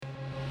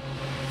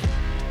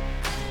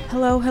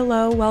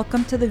Hello.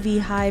 Welcome to the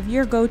V-Hive,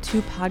 your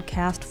go-to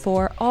podcast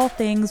for all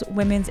things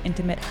women's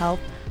intimate health.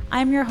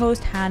 I'm your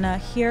host, Hannah,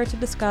 here to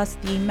discuss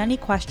the many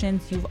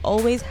questions you've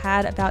always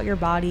had about your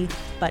body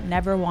but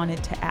never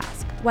wanted to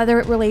ask.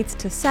 Whether it relates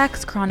to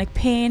sex, chronic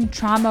pain,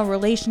 trauma,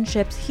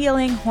 relationships,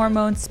 healing,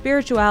 hormones,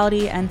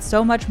 spirituality, and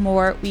so much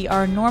more, we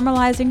are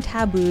normalizing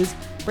taboos,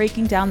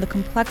 breaking down the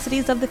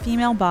complexities of the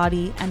female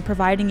body, and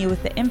providing you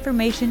with the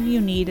information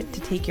you need to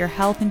take your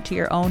health into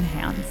your own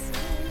hands.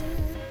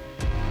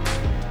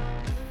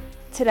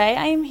 Today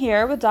I am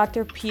here with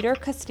Dr. Peter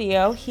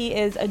Castillo. He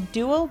is a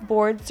dual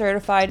board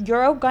certified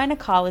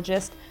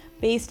urogynecologist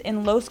based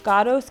in Los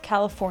Gatos,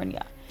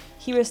 California.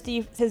 He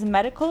received his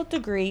medical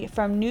degree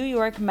from New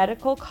York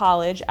Medical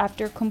College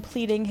after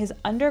completing his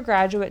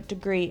undergraduate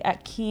degree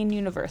at Kean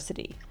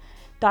University.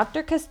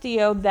 Dr.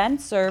 Castillo then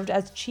served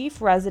as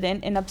chief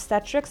resident in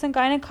obstetrics and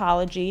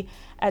gynecology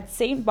at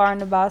St.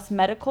 Barnabas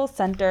Medical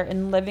Center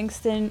in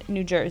Livingston,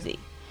 New Jersey.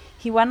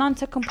 He went on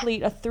to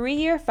complete a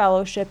 3-year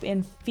fellowship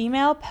in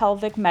female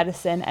pelvic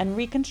medicine and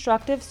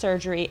reconstructive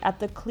surgery at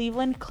the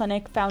Cleveland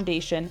Clinic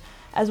Foundation,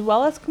 as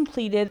well as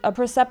completed a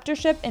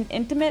preceptorship in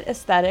intimate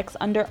aesthetics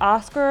under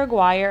Oscar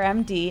Aguirre,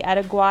 MD, at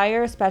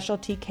Aguirre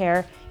Specialty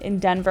Care in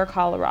Denver,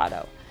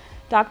 Colorado.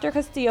 Dr.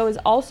 Castillo is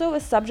also a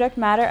subject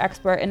matter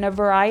expert in a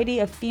variety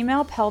of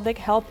female pelvic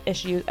health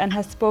issues and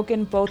has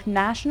spoken both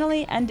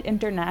nationally and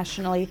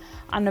internationally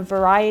on a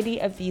variety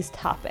of these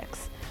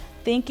topics.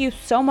 Thank you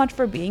so much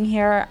for being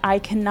here. I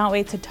cannot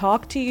wait to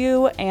talk to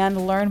you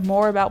and learn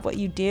more about what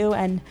you do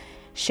and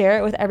share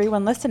it with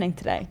everyone listening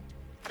today.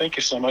 Thank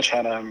you so much,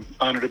 Hannah. I'm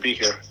honored to be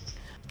here.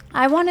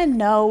 I want to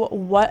know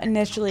what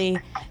initially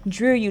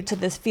drew you to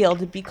this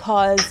field,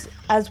 because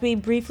as we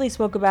briefly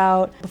spoke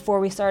about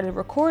before we started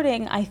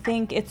recording, I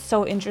think it's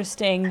so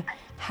interesting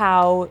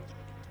how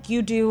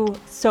you do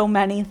so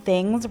many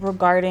things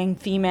regarding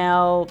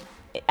female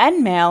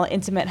and male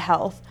intimate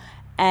health.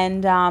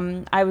 And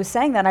I was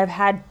saying that I've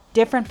had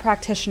different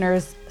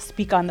practitioners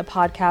speak on the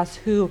podcast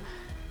who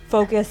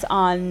focus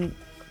on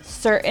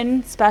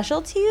certain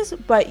specialties,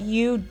 but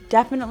you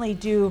definitely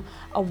do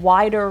a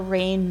wider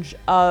range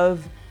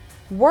of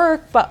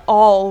work, but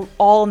all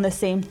in the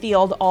same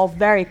field, all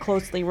very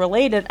closely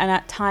related, and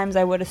at times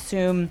I would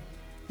assume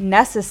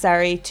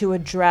necessary to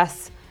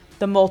address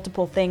the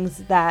multiple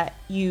things that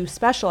you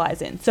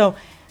specialize in. So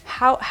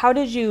how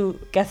did you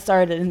get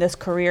started in this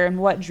career, and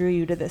what drew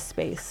you to this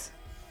space?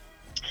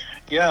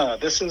 Yeah,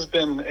 this has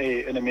been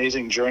an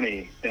amazing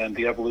journey and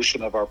the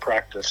evolution of our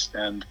practice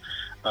and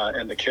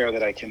the care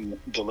that I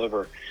can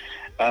deliver.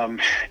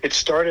 It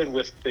started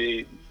with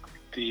the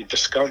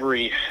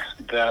discovery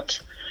that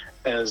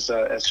as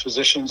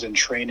physicians in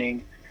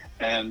training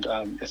and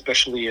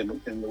especially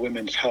in the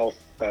women's health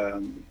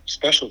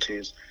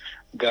specialties,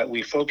 that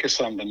we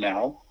focus on the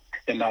now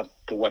and not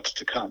the what's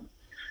to come.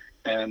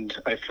 And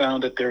I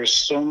found that there's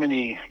so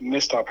many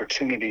missed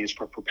opportunities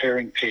for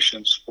preparing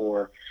patients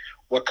for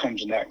what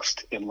comes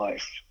next in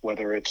life,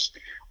 whether it's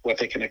what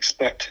they can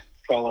expect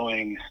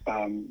following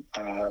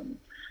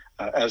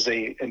as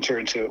they enter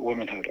into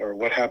womanhood, or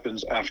what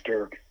happens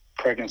after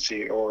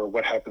pregnancy, or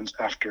what happens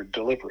after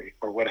delivery,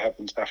 or what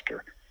happens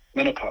after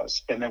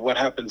menopause, and then what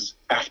happens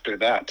after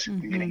that,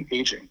 meaning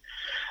aging.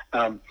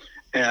 Because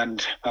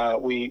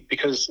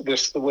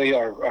the way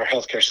our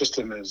healthcare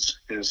system is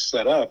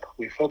set up,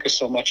 we focus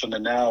so much on the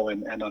now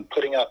and on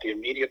putting out the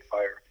immediate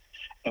fire,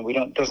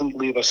 and doesn't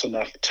leave us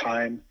enough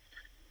time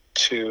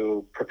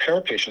to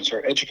prepare patients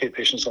or educate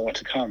patients on what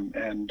to come.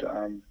 And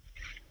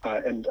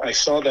I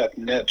saw that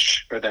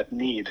niche or that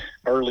need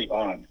early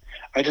on.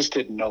 I just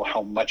didn't know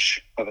how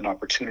much of an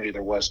opportunity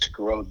there was to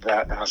grow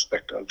that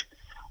aspect of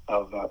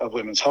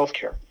women's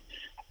healthcare.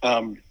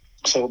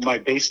 So my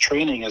base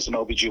training as an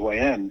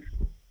OBGYN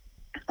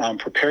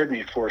prepared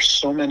me for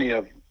so many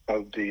of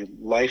the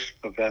life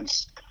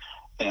events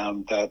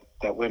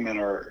that women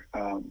are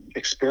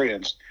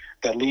experience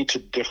that lead to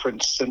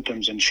different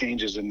symptoms and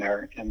changes in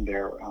their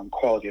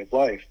quality of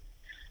life.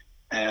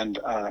 And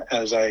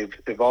as I've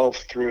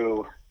evolved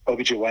through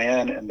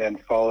OBGYN and then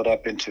followed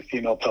up into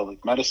female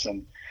pelvic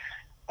medicine,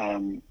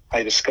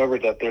 I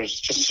discovered that there's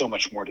just so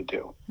much more to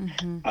do.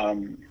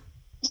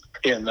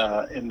 In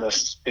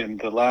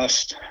the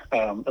last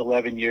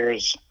 11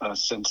 years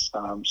since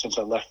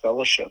I left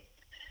fellowship,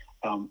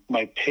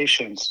 my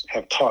patients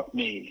have taught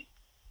me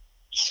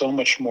so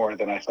much more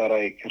than I thought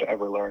I could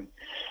ever learn.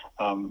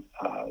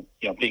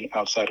 Being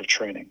outside of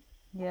training.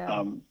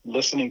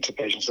 Listening to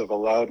patients have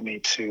allowed me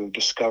to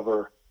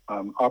discover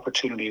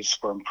opportunities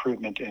for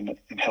improvement in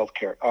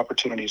healthcare,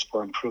 opportunities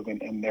for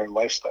improvement in their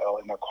lifestyle,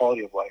 in their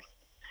quality of life,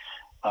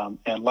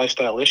 and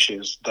lifestyle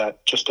issues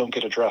that just don't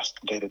get addressed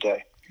day to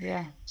day.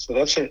 Yeah. So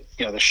that's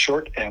the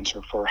short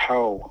answer for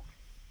how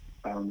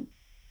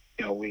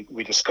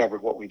we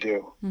discovered what we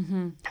do.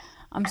 Mm-hmm.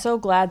 I'm so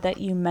glad that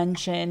you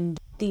mentioned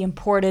the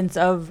importance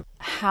of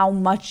how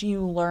much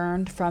you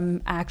learned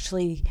from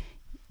actually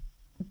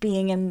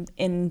being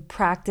in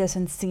practice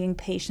and seeing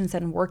patients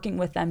and working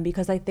with them,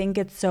 because I think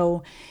it's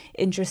so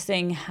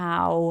interesting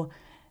how,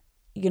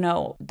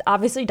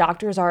 obviously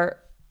doctors are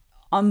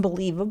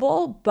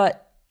unbelievable,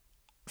 but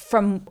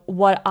from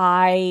what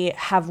I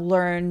have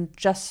learned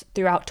just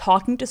throughout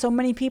talking to so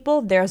many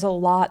people, there's a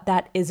lot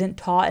that isn't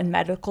taught in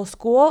medical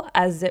school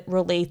as it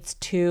relates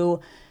to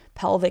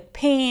pelvic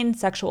pain,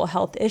 sexual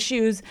health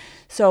issues.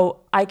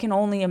 So I can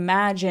only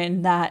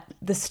imagine that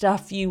the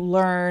stuff you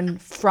learn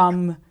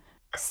from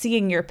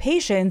seeing your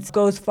patients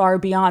goes far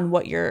beyond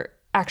what you're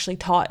actually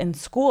taught in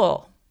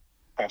school.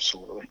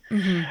 Absolutely.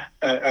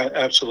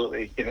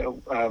 Absolutely.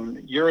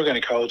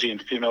 Urogynecology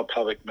and female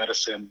pelvic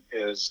medicine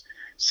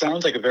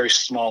sounds like a very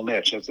small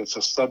niche. It's a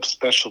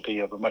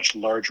subspecialty of a much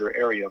larger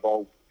area of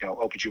all,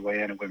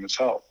 OBGYN and women's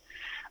health.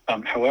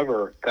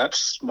 However, that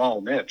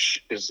small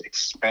niche is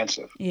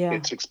expansive. Yeah.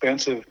 It's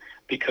expansive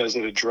because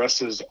it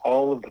addresses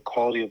all of the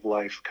quality of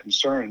life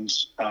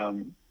concerns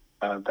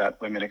that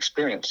women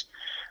experience,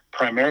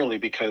 primarily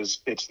because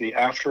it's the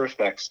after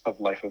effects of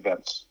life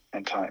events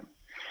and time.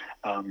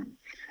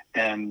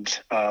 And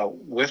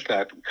with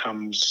that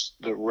comes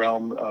the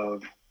realm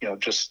of,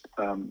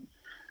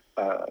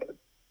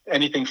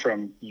 anything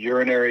from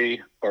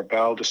urinary or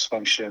bowel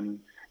dysfunction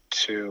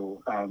to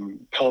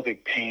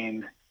pelvic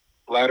pain,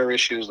 bladder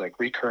issues like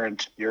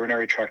recurrent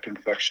urinary tract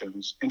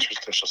infections,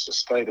 interstitial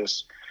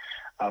cystitis,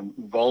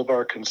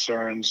 vulvar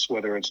concerns,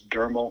 whether it's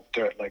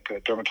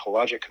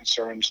dermatologic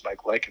concerns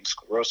like lichen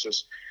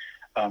sclerosis,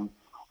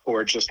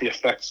 or just the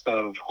effects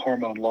of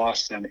hormone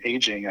loss and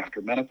aging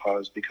after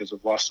menopause because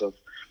of loss of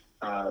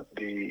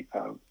the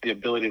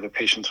ability of the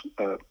patient's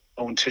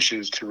own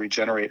tissues to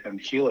regenerate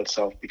and heal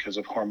itself because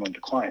of hormone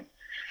decline.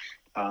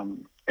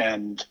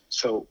 And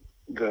so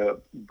the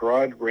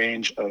broad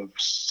range of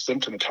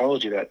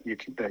symptomatology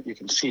that you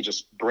can see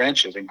just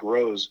branches and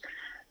grows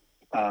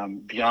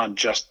beyond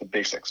just the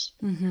basics.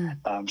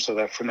 So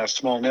that from that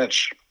small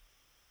niche,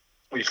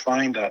 we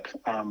find that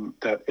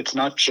it's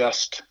not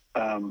just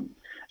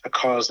a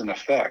cause and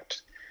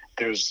effect.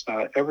 There's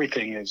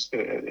everything is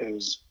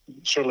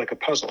sort of like a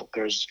puzzle.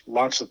 There's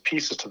lots of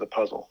pieces to the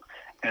puzzle,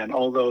 and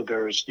although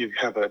you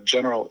have a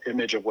general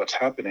image of what's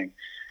happening,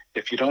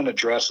 if you don't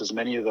address as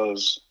many of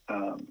those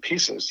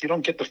pieces, you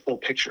don't get the full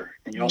picture,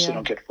 and you also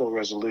don't get full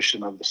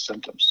resolution of the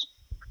symptoms.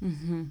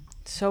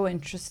 So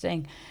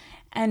interesting.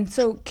 And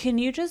so can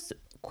you just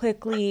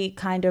quickly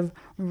kind of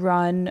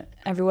run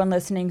everyone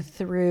listening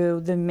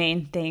through the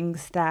main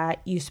things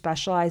that you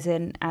specialize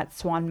in at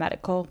Swan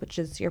Medical, which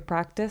is your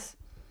practice?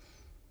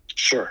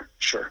 Sure.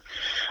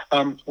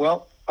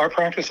 Well, our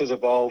practice has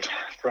evolved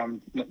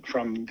from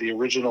the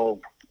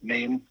original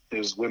name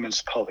is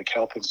Women's Pelvic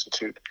Health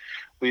Institute.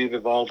 We've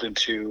evolved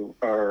into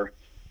our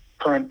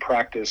current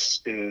practice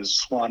is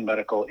Swan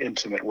Medical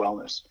Intimate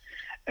Wellness.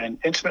 And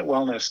intimate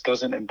wellness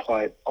doesn't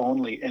imply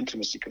only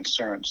intimacy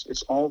concerns.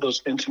 It's all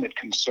those intimate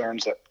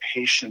concerns that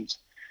patients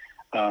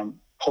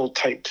hold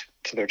tight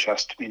to their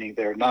chest, meaning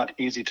they're not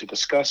easy to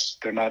discuss.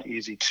 They're not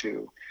easy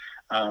to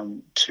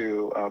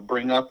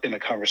bring up in a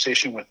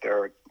conversation with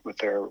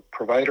their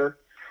provider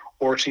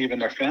or to even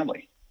their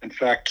family. In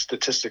fact,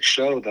 statistics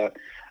show that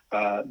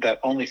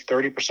only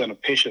 30%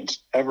 of patients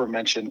ever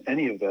mention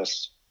any of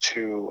this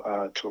to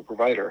a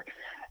provider,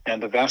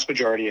 and the vast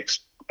majority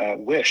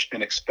wish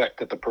and expect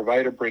that the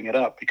provider bring it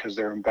up because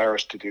they're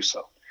embarrassed to do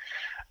so.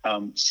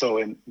 So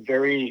in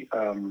very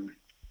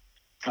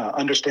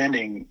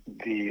understanding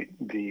the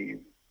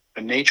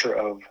nature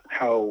of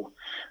how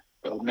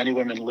many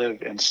women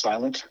live in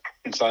silence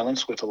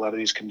with a lot of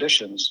these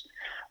conditions,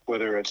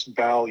 whether it's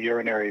bowel,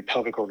 urinary,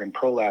 pelvic organ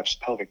prolapse,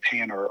 pelvic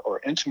pain,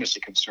 or intimacy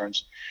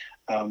concerns,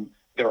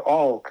 they're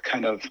all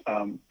kind of,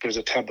 there's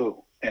a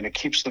taboo, and it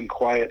keeps them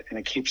quiet, and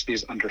it keeps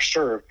these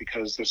underserved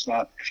because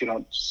if you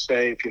don't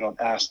say, if you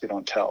don't ask, they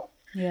don't tell.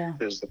 Yeah.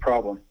 Is the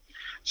problem.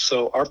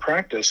 So our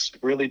practice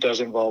really does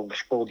involve the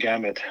full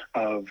gamut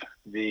of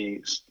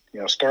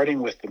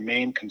starting with the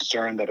main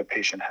concern that a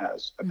patient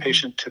has. A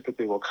patient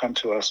typically will come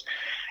to us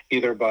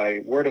either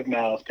by word of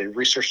mouth, they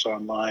researched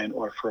online,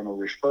 or from a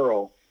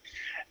referral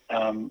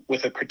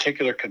with a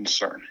particular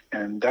concern.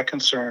 And that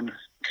concern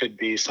could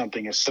be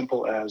something as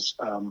simple as,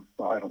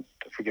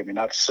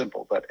 not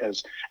simple, but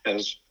as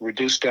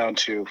reduced down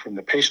to, from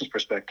the patient's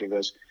perspective,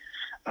 as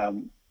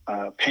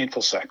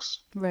painful sex.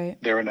 Right.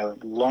 They're in a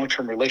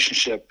long-term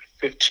relationship,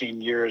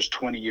 15 years,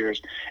 20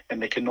 years,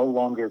 and they can no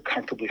longer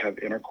comfortably have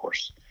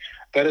intercourse.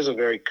 That is a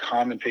very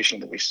common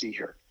patient that we see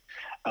here.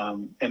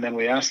 And then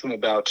we ask them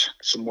about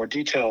some more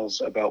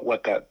details about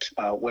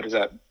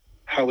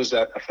how does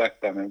that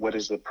affect them, and what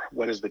is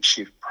the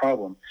chief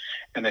problem?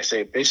 And they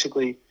say,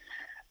 basically,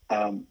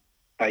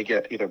 I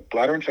get either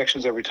bladder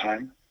infections every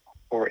time,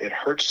 or it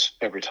hurts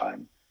every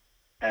time,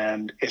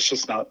 and it's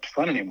just not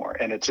fun anymore,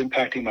 and it's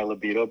impacting my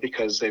libido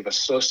because they've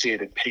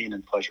associated pain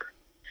and pleasure.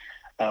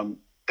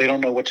 They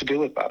don't know what to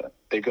do about it.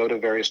 They go to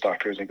various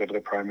doctors, they go to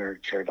their primary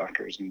care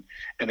doctors, and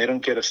they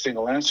don't get a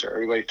single answer.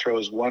 Everybody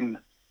throws one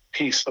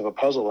piece of a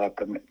puzzle at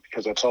them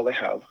because that's all they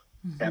have,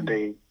 and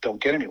they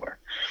don't get anywhere.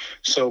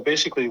 So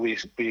basically, we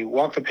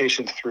walk the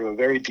patient through a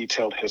very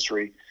detailed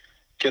history,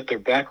 get their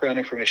background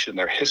information,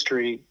 their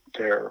history,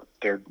 their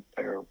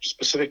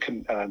specific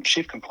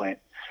chief complaint,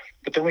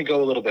 but then we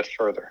go a little bit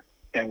further,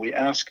 and we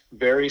ask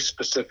very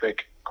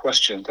specific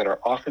questions that are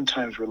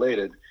oftentimes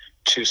related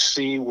to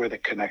see where the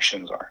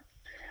connections are,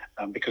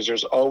 because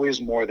there's always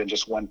more than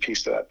just one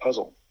piece to that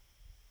puzzle.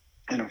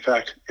 And in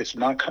fact, it's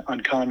not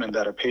uncommon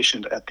that a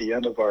patient at the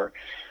end of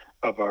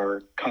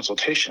our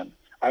consultation,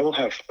 I will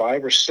have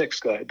 5 or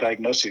 6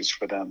 diagnoses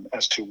for them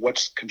as to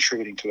what's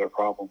contributing to their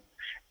problem.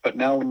 But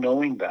now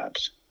knowing that,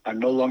 I'm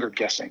no longer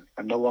guessing.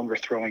 I'm no longer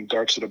throwing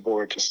darts at a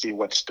board to see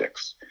what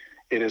sticks.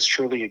 It is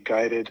truly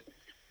guided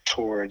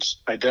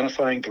towards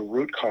identifying the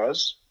root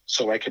cause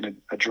so I can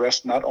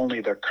address not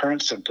only their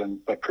current symptom,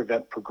 but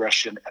prevent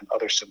progression and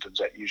other symptoms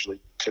that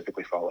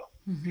typically follow.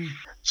 Mm-hmm.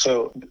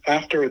 So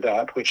after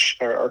that, which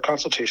our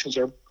consultations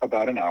are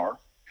about an hour,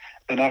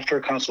 and after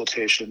a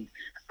consultation,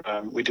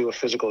 we do a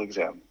physical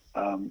exam.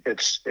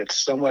 It's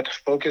somewhat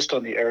focused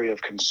on the area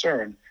of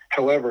concern.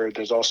 However,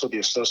 there's also the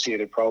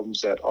associated problems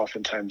that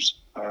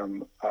oftentimes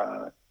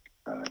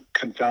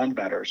confound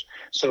matters.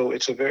 So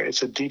it's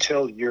a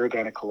detailed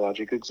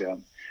urogynecologic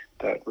exam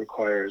that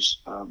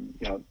requires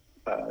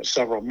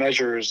several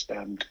measures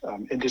and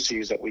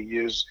indices that we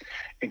use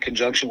in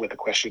conjunction with the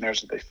questionnaires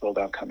that they filled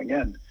out coming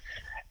in.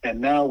 And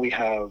now we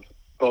have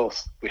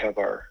both. We have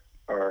our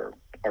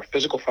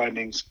physical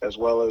findings as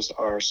well as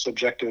our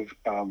subjective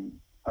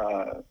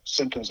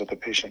symptoms that the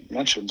patient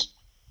mentions.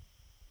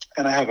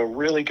 And I have a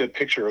really good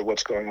picture of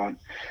what's going on.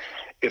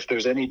 If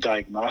there's any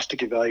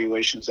diagnostic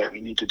evaluations that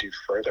we need to do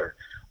further,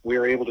 we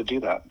are able to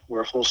do that.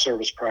 We're a full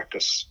service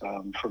practice,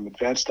 from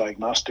advanced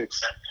diagnostics,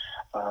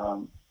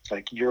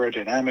 like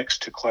urodynamics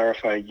to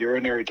clarify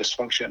urinary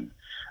dysfunction,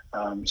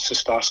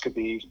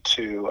 cystoscopy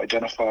to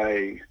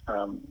identify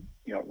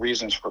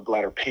reasons for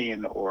bladder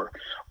pain or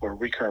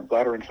recurrent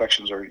bladder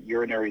infections or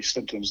urinary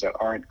symptoms that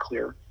aren't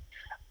clear,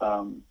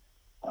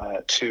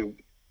 to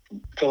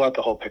fill out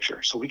the whole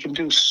picture. So we can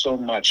do so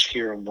much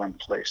here in one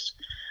place.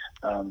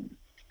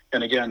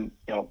 And again,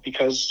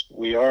 because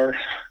we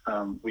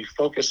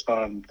focus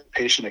on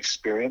patient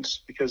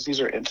experience, because these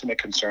are intimate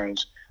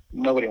concerns.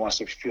 Nobody wants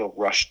to feel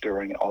rushed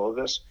during all of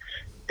this.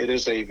 It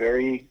is a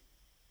very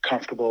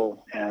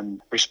comfortable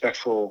and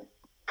respectful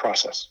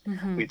process.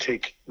 Mm-hmm. We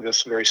take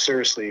this very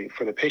seriously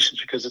for the patients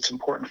because it's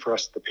important for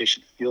us that the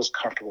patient feels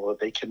comfortable, that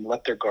they can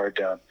let their guard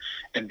down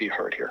and be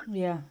heard here.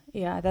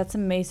 Yeah, that's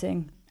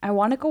amazing. I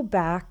want to go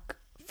back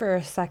for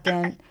a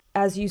second.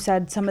 As you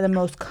said, some of the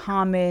most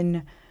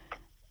common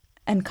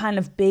and kind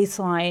of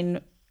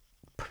baseline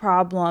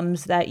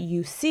problems that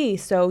you see.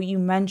 So you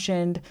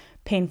mentioned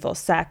painful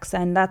sex,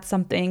 and that's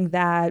something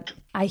that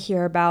I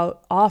hear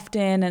about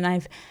often, and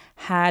I've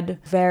had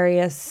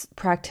various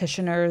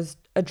practitioners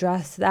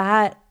address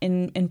that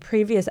in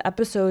previous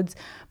episodes.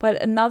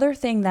 But another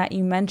thing that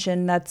you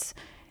mentioned that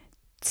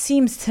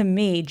seems to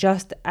me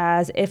just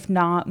as, if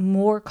not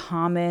more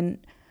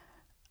common,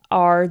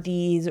 are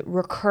these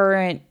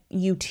recurrent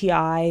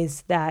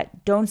UTIs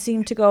that don't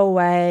seem to go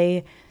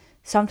away.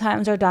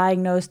 Sometimes are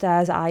diagnosed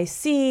as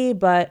IC,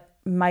 but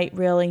might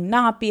really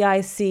not be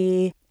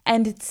IC.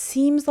 And it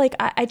seems like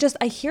I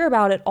hear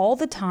about it all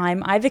the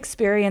time. I've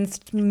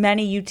experienced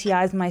many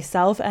UTIs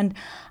myself, and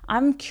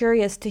I'm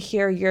curious to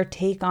hear your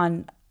take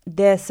on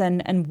this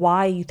and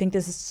why you think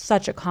this is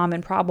such a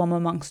common problem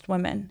amongst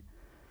women.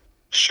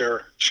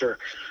 Sure.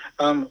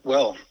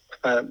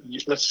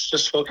 Let's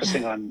just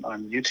focusing on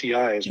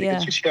UTIs,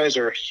 because UTIs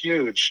are a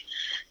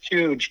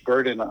huge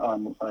burden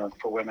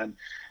for women.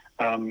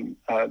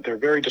 They're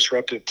very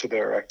disruptive to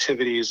their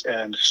activities,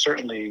 and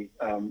certainly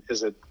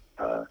is a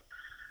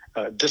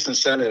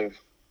disincentive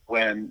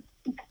when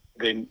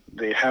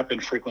they happen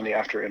frequently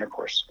after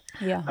intercourse.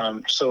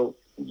 So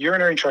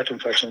urinary tract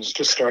infections,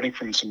 just starting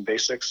from some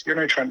basics,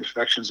 urinary tract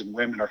infections in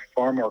women are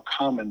far more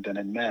common than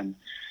in men,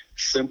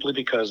 simply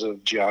because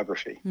of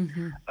geography.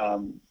 Mm-hmm.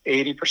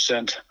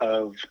 80%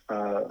 of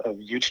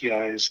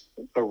UTIs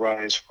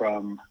arise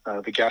from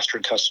the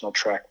gastrointestinal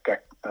tract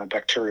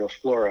bacterial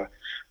flora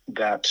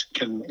that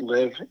can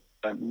live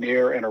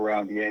near and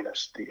around the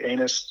anus. The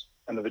anus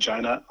and the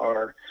vagina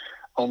are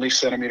only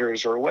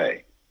centimeters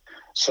away.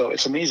 So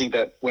it's amazing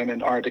that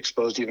women aren't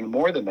exposed even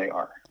more than they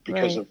are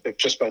because of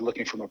just by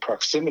looking from a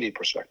proximity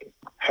perspective.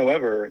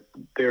 However,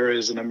 there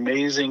is an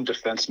amazing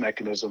defense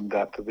mechanism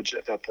that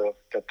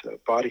the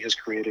body has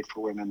created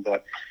for women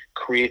that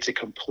creates a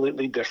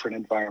completely different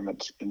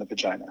environment in the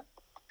vagina.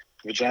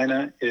 The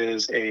vagina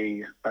is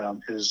an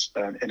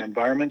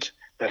environment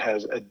that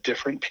has a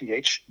different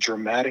pH,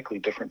 dramatically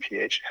different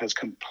pH,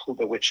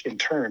 which in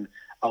turn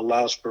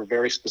allows for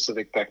very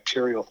specific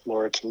bacterial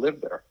flora to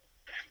live there.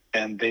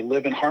 And they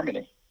live in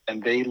harmony,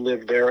 and they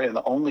live there and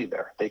only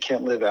there. They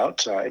can't live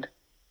outside,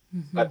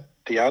 but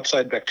the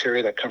outside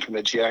bacteria that come from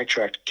the GI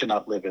tract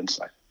cannot live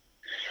inside.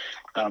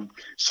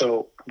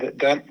 So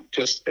that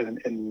just as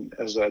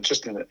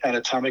an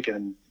anatomic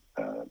and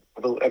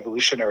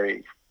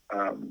evolutionary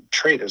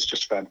trait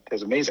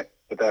is amazing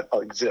that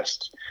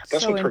exists.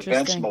 That's so what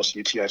prevents most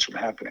UTIs from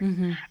happening.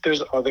 Mm-hmm.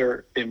 There's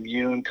other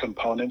immune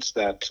components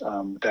that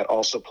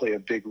also play a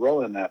big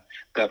role in that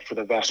for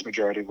the vast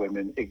majority of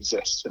women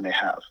exists, and they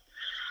have.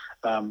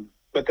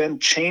 But then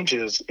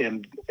changes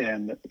in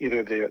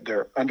either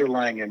their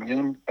underlying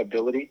immune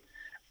ability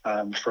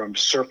from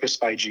surface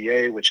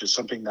IgA, which is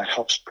something that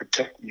helps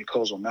protect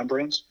mucosal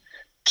membranes,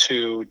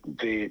 to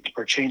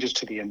changes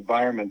to the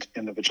environment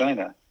in the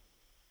vagina,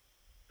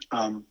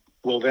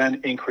 will then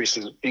increase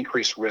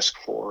risk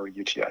for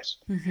UTIs.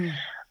 Mm-hmm.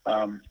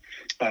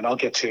 And I'll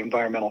get to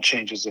environmental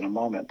changes in a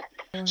moment.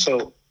 Mm-hmm.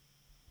 So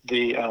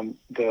the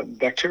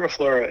bacterial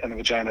flora in the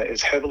vagina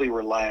is heavily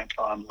reliant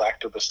on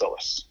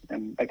lactobacillus.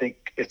 And I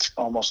think it's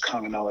almost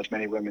common knowledge.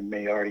 Many women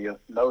may already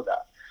know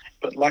that.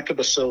 But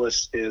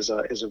lactobacillus is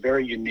a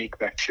very unique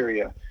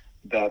bacteria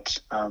that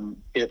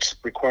it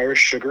requires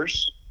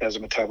sugars as a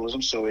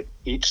metabolism. So it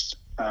eats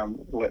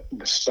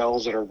the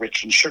cells that are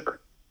rich in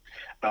sugar.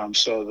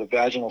 So the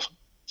vaginal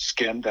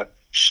skin that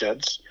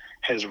sheds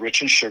is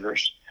rich in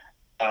sugars,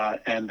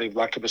 and the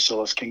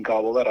lactobacillus can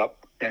gobble that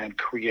up and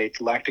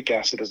create lactic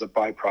acid as a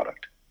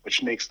byproduct,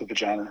 which makes the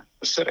vagina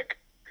acidic.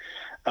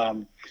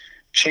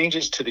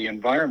 Changes to the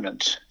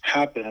environment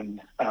happen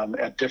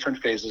at different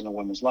phases in a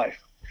woman's life.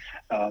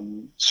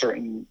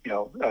 Certain,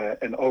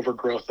 an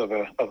overgrowth of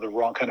the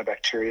wrong kind of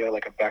bacteria,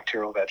 like a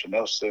bacterial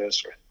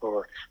vaginosis,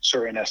 or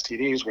certain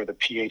STDs where the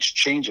pH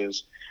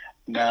changes.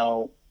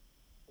 Now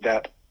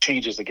that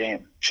changes the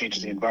game,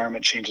 changes the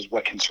environment, changes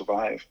what can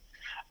survive,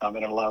 and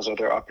it allows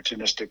other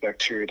opportunistic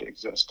bacteria to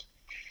exist.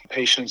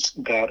 Patients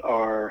that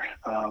are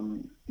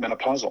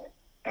menopausal,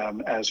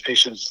 as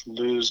patients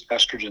lose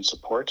estrogen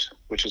support,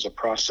 which is a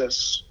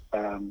process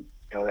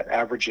that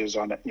averages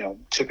on,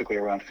 typically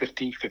around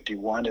 50,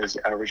 51 is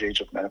the average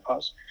age of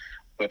menopause,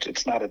 but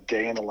it's not a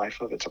day in the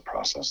life of, it's a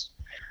process.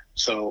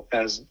 So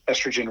as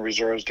estrogen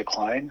reserves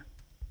decline,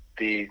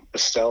 the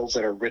cells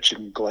that are rich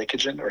in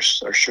glycogen or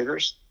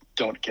sugars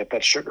don't get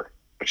that sugar,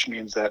 which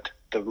means that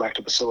the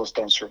lactobacillus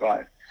don't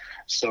survive.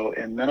 So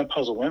in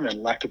menopausal women,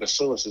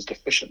 lactobacillus is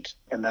deficient,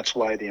 and that's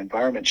why the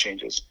environment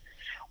changes.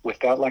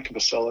 Without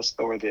lactobacillus,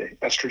 or the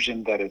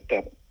estrogen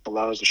that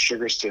allows the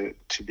sugars to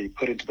be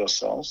put into those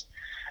cells,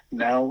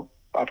 now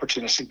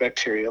opportunistic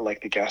bacteria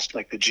like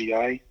the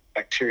GI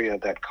bacteria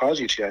that cause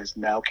UTIs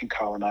now can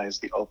colonize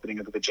the opening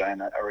of the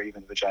vagina, or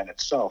even the vagina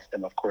itself,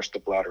 and of course the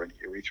bladder and the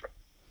urethra.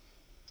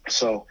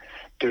 So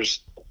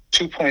there's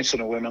 2 points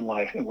in a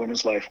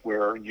woman's life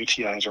where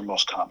UTIs are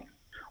most common.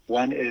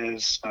 One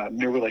is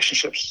new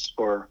relationships,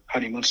 or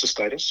honeymoon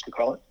cystitis, we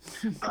call it.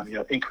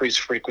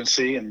 Increased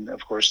frequency, and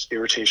of course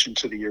irritation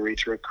to the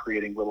urethra,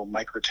 creating little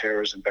micro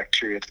tears, and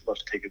bacteria love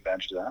to take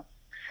advantage of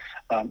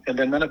that. And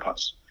then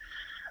menopause.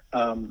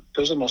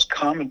 Those are the most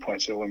common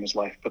points in a woman's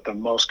life, but the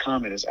most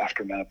common is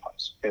after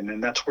menopause, and then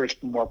that's where it's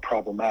more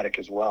problematic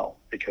as well,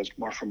 because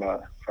more from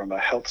a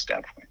health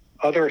standpoint.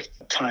 Other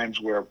times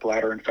where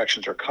bladder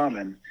infections are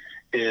common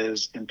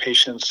is in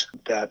patients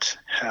that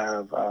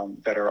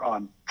are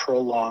on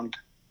prolonged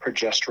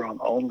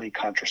progesterone-only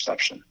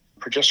contraception.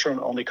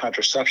 Progesterone-only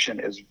contraception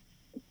is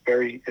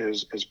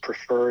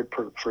preferred,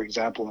 for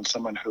example, in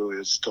someone who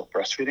is still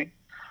breastfeeding.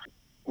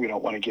 We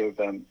don't want to give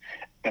them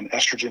an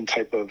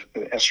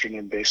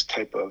estrogen-based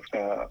type of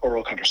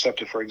oral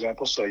contraceptive, for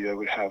example. So you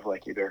would have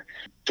like either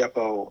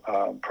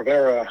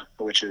Depo-Provera,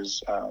 which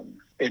is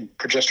in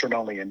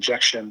progesterone-only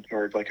injection,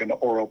 or like an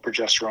oral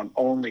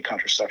progesterone-only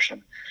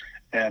contraception.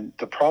 And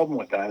the problem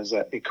with that is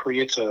that it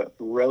creates a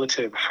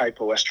relative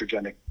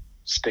hypoestrogenic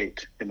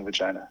state in the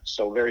vagina.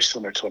 So very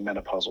similar to a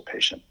menopausal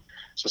patient.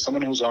 So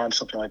someone who's on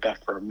something like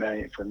that for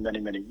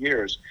many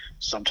years,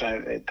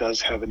 sometimes it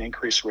does have an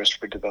increased risk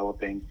for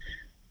developing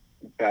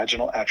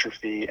vaginal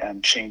atrophy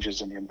and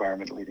changes in the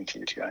environment leading to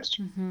UTIs.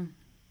 Mm-hmm.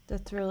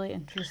 That's really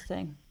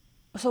interesting.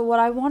 So what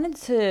I wanted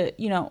to,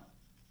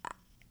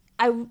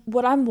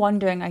 what I'm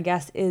wondering, I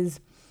guess,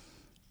 is,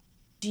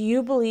 do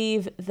you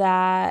believe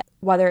that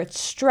whether it's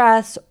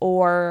stress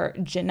or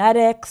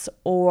genetics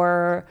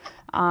or,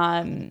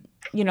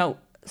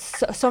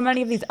 so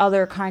many of these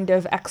other kind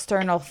of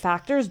external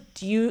factors,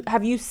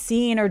 have you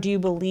seen, or do you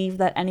believe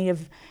that any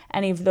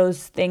of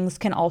those things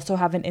can also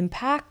have an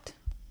impact?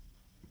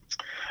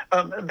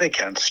 They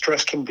can.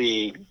 Stress can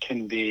be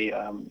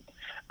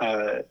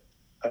a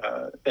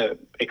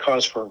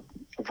cause for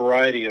a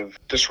variety of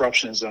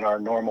disruptions in our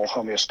normal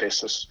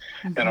homeostasis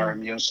and our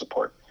immune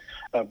support.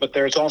 But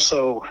there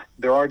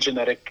are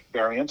genetic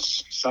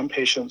variants. Some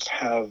patients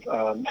have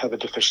a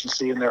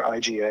deficiency in their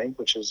IgA,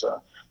 which is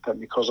that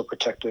mucosal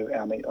protective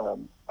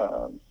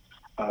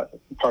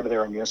part of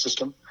their immune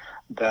system.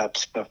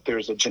 That if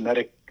there's a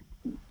genetic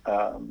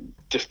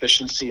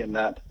deficiency in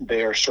that,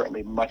 they are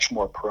certainly much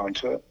more prone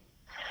to it.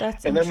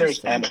 That's and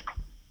interesting. Then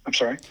I'm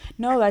sorry?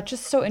 No, that's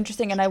just so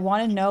interesting. And I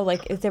want to know,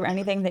 is there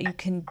anything that you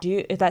can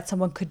do, that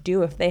someone could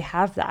do if they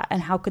have that?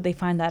 And how could they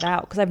find that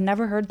out? Because I've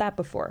never heard that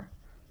before.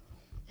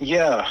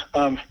 Yeah,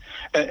 and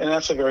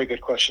that's a very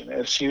good question.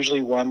 It's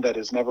usually one that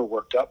is never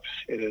worked up.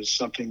 It is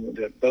something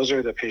those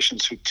are the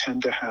patients who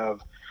tend to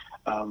have,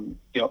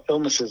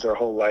 illnesses their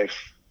whole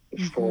life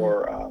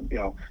for,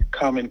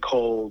 common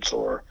colds,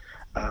 or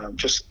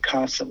just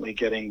constantly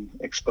getting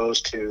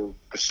exposed to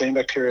the same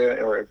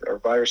bacteria or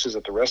viruses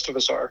that the rest of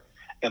us are,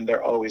 and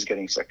they're always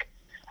getting sick.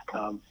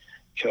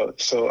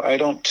 So I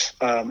don't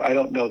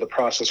know the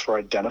process for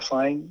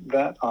identifying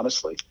that,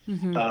 honestly.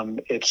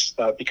 It's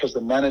because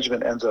the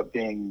management ends up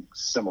being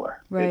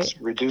similar. Right. It's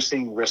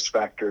reducing risk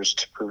factors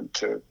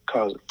to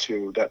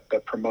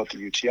that promote the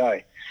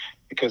UTI,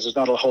 because there's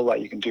not a whole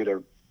lot you can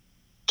do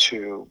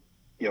to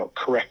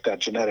correct that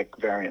genetic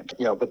variant.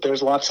 But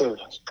there's lots of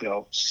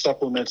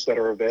supplements that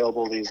are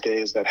available these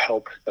days that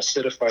help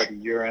acidify the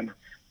urine,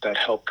 that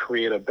help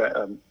create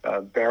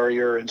a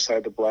barrier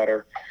inside the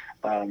bladder.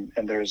 And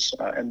there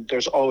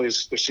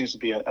seems to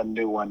be a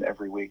new one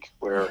every week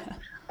where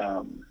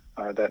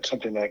that's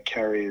something that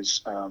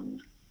carries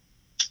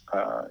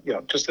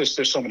just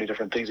there's so many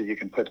different things that you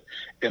can put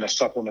in a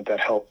supplement that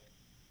help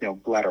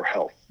bladder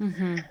health.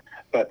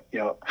 But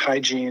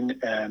hygiene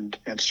and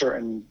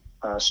certain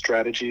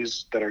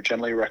strategies that are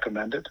generally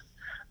recommended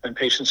in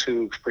patients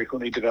who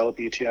frequently develop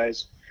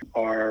UTIs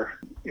are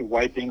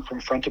wiping from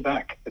front to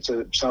back. It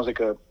sounds like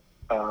a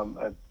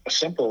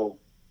simple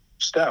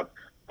step,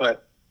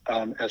 but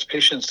as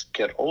patients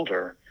get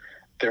older,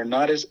 they're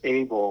not as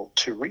able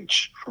to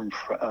reach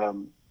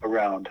from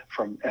around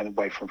and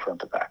wipe from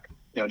front to back.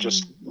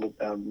 Just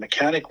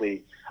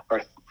mechanically,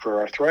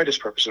 for arthritis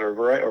purposes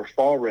or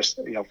fall risk,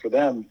 for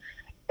them,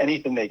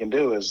 anything they can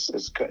do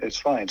is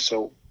fine.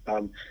 So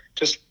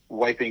just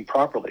wiping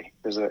properly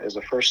is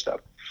a first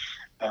step.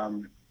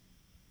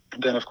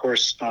 Then, of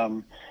course,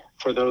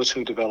 for those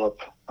who develop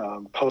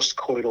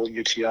post-coital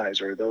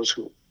UTIs, or those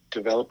who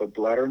develop a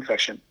bladder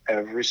infection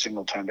every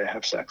single time they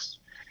have sex.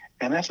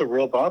 And that's a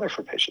real bother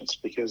for patients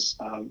because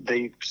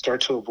they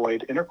start to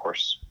avoid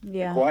intercourse.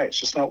 Yeah. Why? It's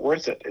just not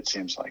worth it, it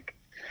seems like.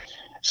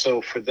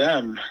 So for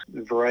them,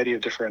 the variety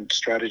of different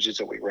strategies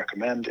that we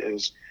recommend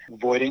is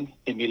avoiding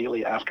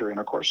immediately after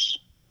intercourse.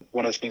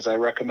 One of the things I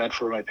recommend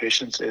for my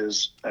patients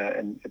is,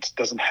 and it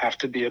doesn't have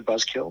to be a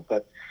buzzkill,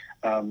 but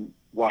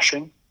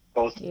washing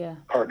both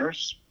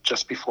partners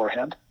just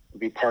beforehand would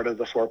be part of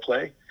the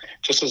foreplay,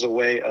 just as a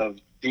way of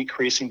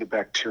decreasing the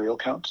bacterial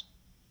count.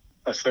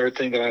 A third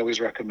thing that I always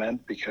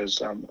recommend,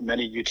 because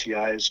many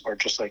UTIs are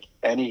just like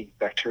any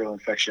bacterial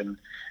infection,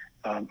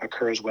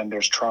 occurs when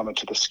there's trauma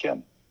to the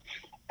skin.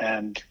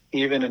 And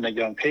even in a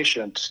young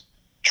patient,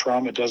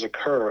 trauma does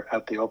occur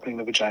at the opening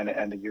of the vagina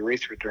and the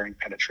urethra during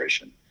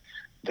penetration.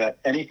 That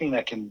anything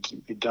that can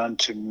be done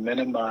to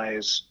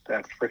minimize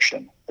that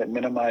friction, that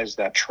minimize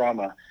that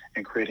trauma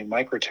and creating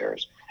micro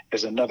tears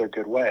is another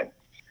good way.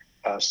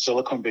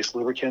 Silicone-based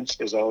lubricants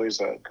is always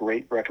a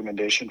great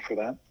recommendation for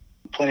that.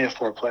 Plenty of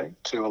foreplay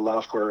to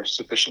allow for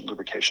sufficient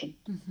lubrication.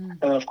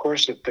 And of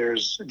course, if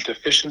there's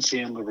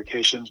deficiency in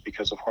lubrications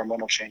because of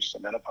hormonal changes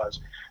in menopause,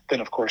 then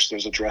of course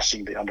there's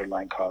addressing the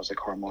underlying cause, like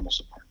hormonal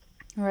support.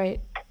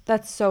 Right.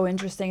 That's so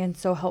interesting and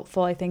so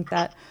helpful. I think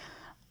that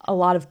a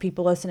lot of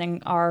people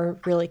listening are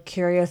really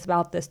curious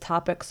about this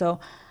topic. So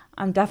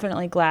I'm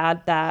definitely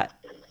glad that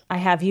I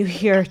have you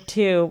here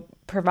to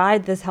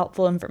provide this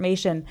helpful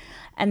information.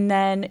 And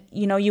then,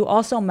 you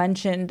also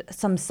mentioned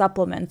some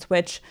supplements,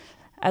 which,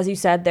 as you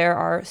said, there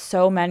are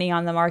so many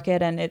on the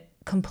market, and it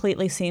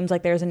completely seems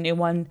like there's a new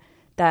one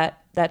that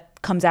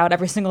comes out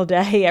every single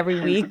day,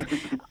 every week.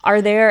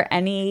 Are there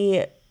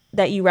any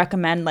that you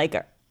recommend, like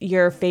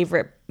your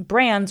favorite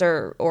brands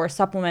or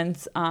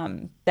supplements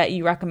that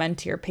you recommend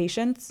to your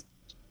patients?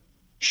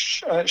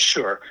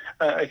 Sure.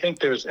 I think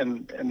there's,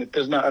 and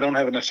there's not, I don't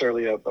have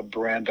necessarily a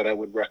brand that I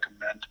would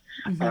recommend.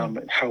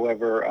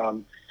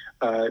 However,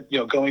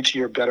 going to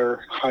your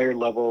better, higher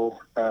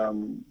level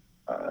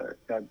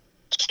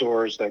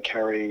stores that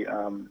carry,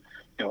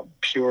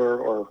 pure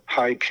or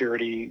high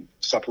purity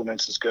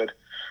supplements is good.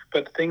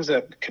 But things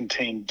that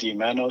contain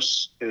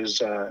D-mannose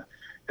is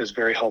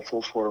very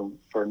helpful for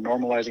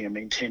normalizing and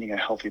maintaining a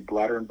healthy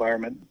bladder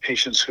environment.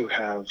 Patients who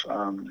have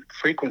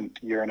frequent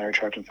urinary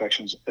tract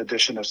infections,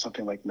 addition of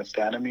something like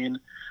methanamine,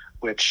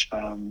 which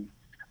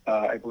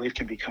I believe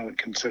can be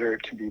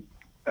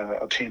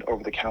obtained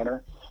over the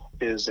counter,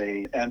 is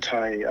a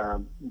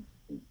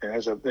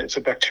it's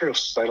a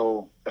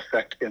bactericidal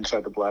effect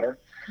inside the bladder.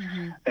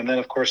 And then,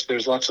 of course,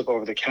 there's lots of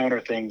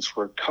over-the-counter things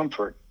for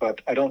comfort, but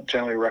I don't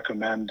generally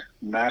recommend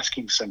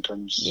masking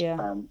symptoms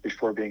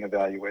before being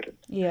evaluated.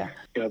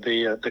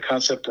 The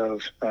concept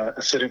of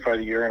acidify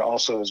the urine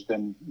also has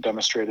been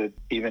demonstrated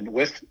even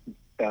with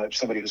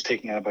somebody who's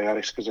taking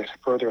antibiotics, because it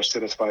further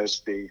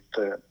acidifies the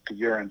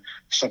urine.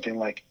 Something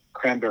like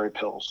cranberry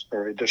pills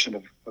or addition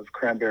of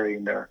cranberry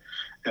in their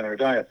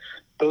diet.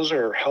 Those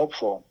are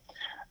helpful.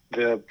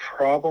 The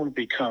problem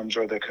becomes,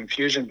 or the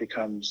confusion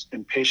becomes,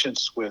 in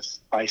patients with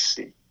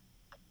IC.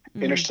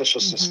 Interstitial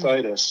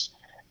cystitis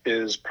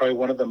is probably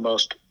one of the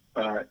most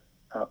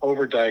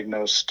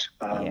overdiagnosed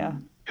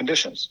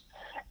conditions.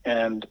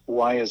 And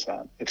why is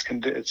that? It's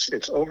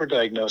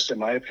overdiagnosed, in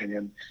my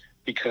opinion,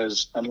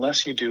 because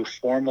unless you do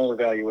formal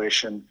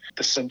evaluation,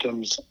 the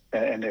symptoms,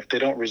 and if they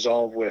don't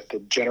resolve with the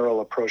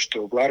general approach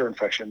to a bladder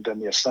infection, then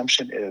the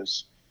assumption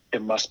is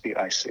it must be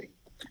IC.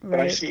 But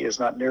IC is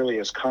not nearly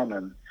as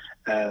common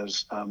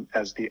as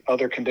the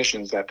other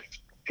conditions that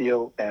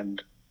feel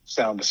and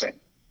sound the same.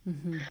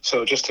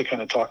 So just to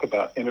kind of talk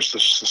about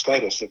interstitial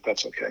cystitis, if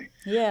that's okay.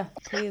 Yeah,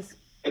 please.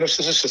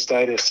 Interstitial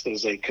cystitis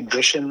is a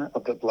condition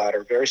of the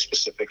bladder, very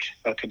specific,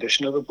 a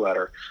condition of the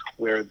bladder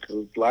where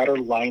the bladder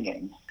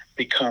lining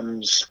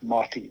becomes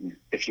moth-eaten,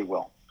 if you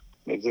will.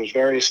 There's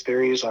various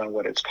theories on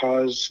what it's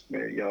caused.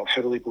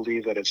 Heavily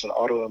believe that it's an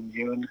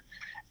autoimmune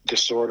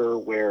disorder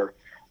where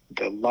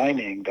the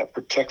lining that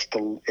protects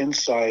the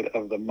inside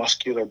of the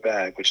muscular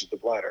bag, which is the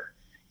bladder,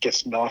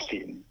 gets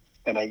moth-eaten.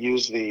 And I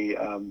use the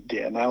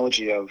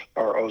analogy of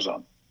our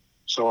ozone.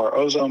 So our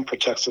ozone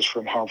protects us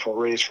from harmful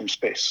rays from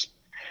space.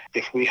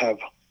 If we have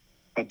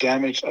a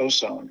damaged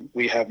ozone,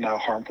 we have now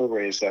harmful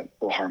rays that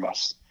will harm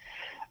us.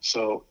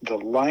 So the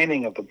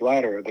lining of the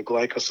bladder, the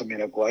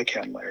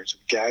glycosaminoglycan layers,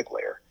 gag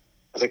layer,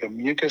 is like a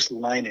mucus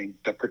lining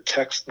that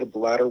protects the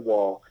bladder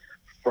wall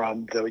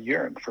from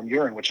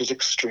urine, which is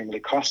extremely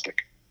caustic.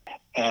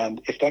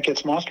 And if that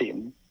gets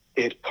moth-eaten,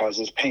 it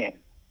causes pain,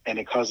 and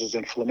it causes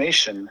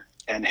inflammation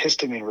and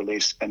histamine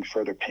release and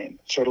further pain,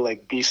 sort of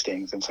like bee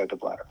stings inside the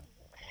bladder.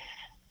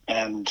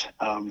 And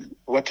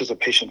what does a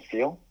patient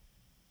feel?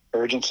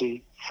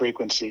 Urgency,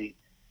 frequency,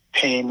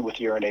 pain with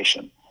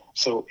urination.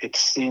 So it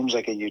seems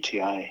like a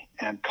UTI,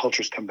 and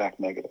cultures come back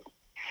negative.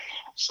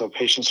 So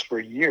patients for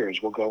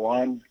years will go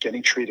on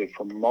getting treated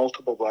for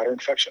multiple bladder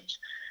infections.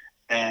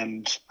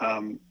 And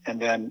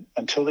then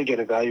until they get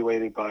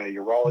evaluated by a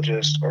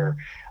urologist or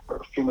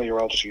a female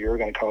urologist or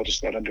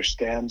urogynecologist that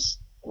understands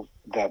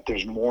that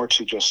there's more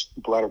to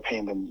just bladder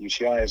pain than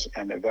UTIs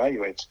and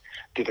evaluates,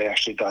 do they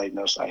actually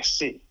diagnose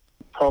IC?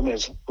 Problem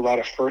is, a lot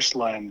of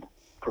first-line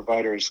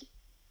providers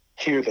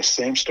hear the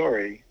same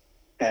story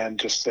and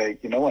just say,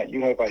 you know what,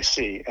 you have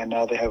IC, and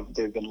now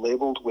they've been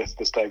labeled with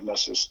this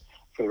diagnosis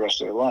for the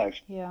rest of their life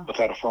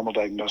without a formal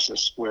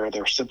diagnosis where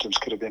their symptoms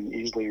could have been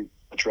easily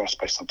addressed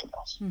by something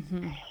else.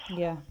 Mm-hmm.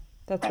 Yeah,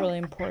 that's really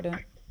important.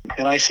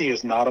 And IC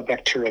is not a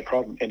bacterial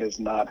problem. It is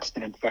not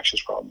an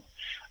infectious problem.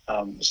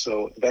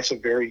 So that's a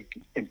very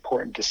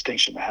important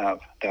distinction to have,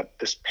 that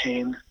this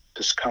pain,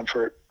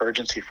 discomfort,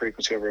 urgency,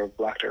 frequency over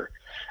bladder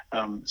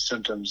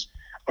symptoms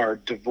are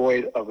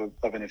devoid of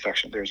an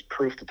infection. There's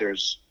proof that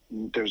there's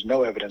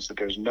no evidence that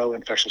there's no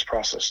infectious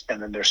process,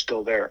 and then they're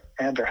still there.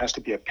 And there has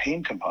to be a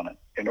pain component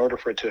in order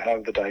for it to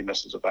have the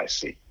diagnosis of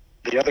IC.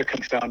 The other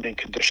confounding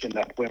condition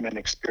that women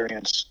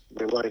experience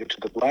related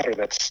to the bladder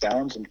that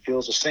sounds and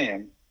feels the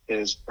same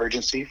is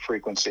urgency,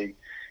 frequency,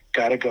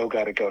 gotta go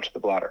to the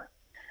bladder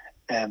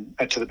and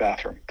to the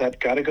bathroom.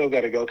 That gotta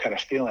go kind of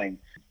feeling,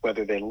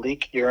 whether they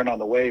leak urine on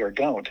the way or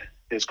don't,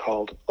 is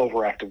called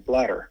overactive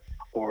bladder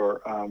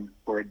or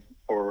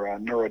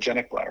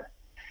neurogenic bladder.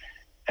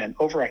 And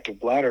overactive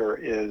bladder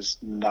is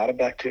not a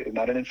bacteria,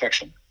 not an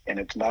infection, and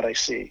it's not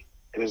IC.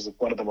 It is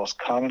one of the most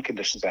common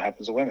conditions that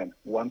happens to women.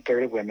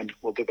 1/3 of women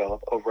will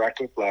develop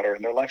overactive bladder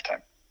in their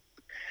lifetime,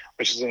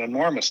 which is an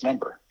enormous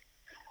number.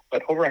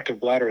 But overactive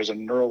bladder is a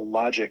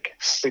neurologic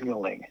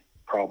signaling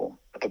problem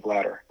at the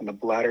bladder, and the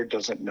bladder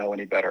doesn't know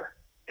any better.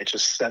 It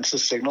just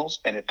senses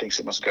signals, and it thinks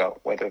it must go,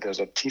 whether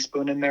there's a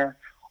teaspoon in there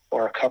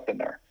or a cup in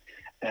there.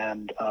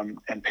 And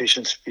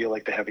patients feel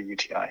like they have a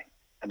UTI,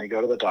 and they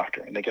go to the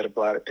doctor, and they get an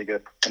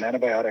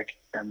antibiotic,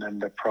 and then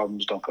the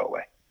problems don't go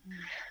away.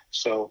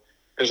 So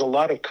there's a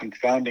lot of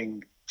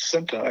confounding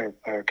symptoms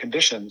or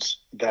conditions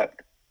that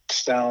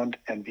sound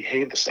and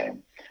behave the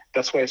same.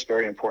 That's why it's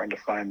very important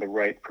to find the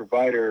right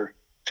provider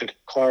to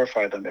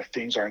clarify them if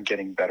things aren't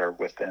getting better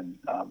within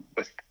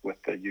with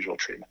the usual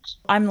treatments.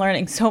 I'm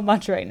learning so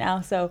much right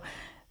now, so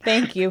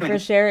thank you for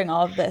sharing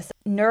all of this.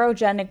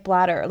 Neurogenic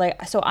bladder,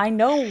 so I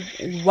know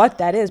what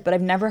that is, but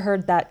I've never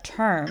heard that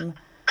term.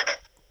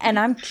 And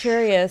I'm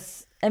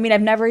curious,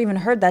 I've never even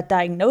heard that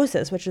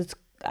diagnosis, which is,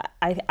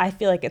 I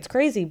feel like it's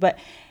crazy, but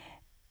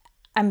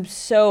I'm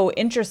so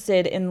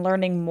interested in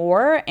learning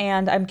more,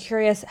 and I'm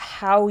curious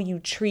how you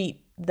treat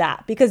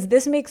that, because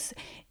it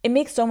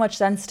makes so much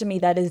sense to me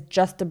that is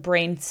just a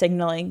brain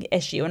signaling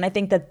issue. And I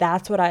think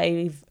that's what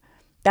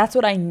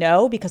I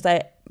know, because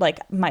I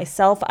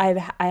myself,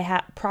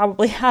 I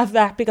probably have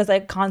that because I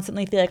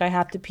constantly feel like I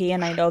have to pee,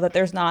 and I know that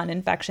there's not an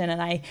infection,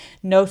 and I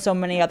know so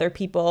many other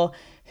people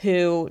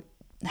who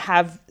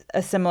have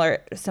a similar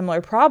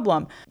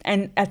problem.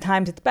 And at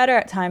times it's better,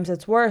 at times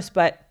it's worse,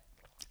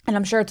 and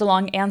I'm sure it's a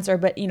long answer,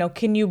 but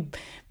can you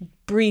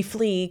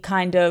briefly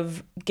kind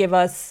of give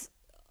us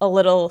a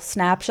little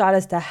snapshot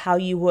as to how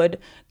you would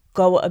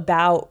go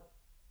about,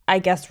 I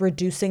guess,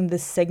 reducing the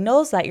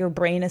signals that your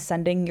brain is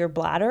sending your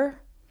bladder?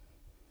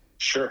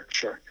 Sure.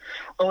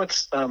 Well,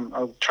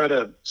 I'll try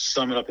to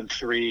sum it up in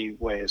 3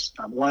 ways.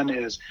 One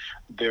is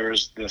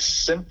there's the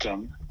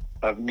symptom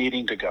of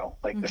needing to go,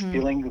 like the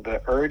feeling,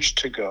 the urge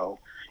to go,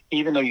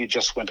 even though you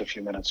just went a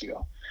few minutes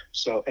ago.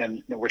 So,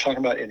 and we're talking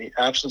about in the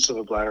absence of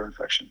a bladder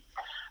infection.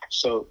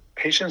 So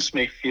patients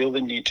may feel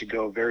the need to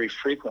go very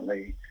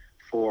frequently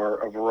for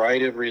a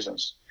variety of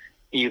reasons.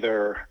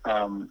 Either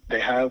they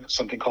have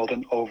something called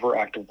an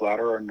overactive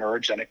bladder or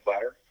neurogenic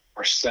bladder,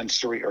 or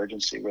sensory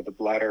urgency, where the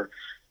bladder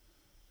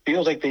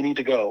feels like they need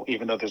to go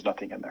even though there's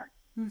nothing in there.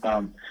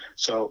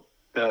 So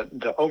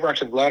the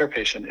overactive bladder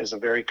patient is a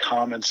very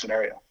common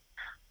scenario.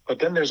 But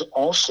then there's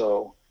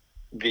also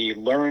the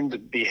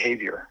learned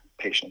behavior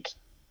patient.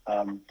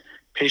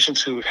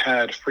 patients who've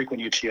had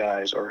frequent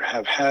UTIs or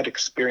have had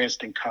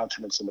experienced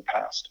incontinence in the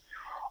past,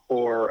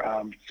 or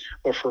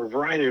for a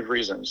variety of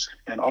reasons.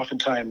 And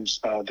oftentimes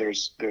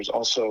there's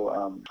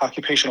also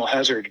occupational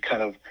hazard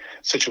kind of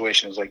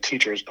situations, like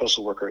teachers,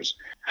 postal workers,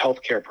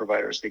 healthcare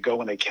providers. They go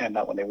when they can,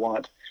 not when they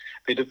want.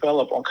 They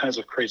develop all kinds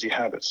of crazy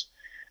habits.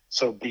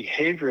 So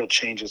behavioral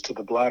changes to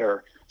the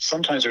bladder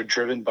sometimes are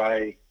driven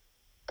by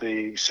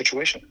the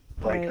situation.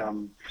 Like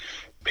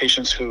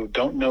patients who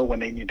don't know when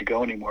they need to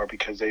go anymore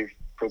because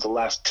for the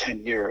last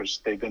 10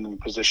 years, they've been in a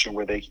position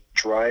where they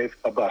drive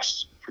a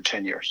bus for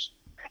 10 years.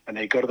 And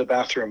they go to the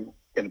bathroom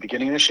in the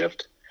beginning of the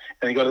shift,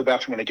 and they go to the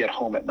bathroom when they get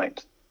home at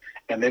night.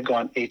 And they've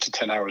gone 8 to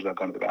 10 hours without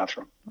going to the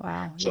bathroom.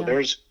 Wow. So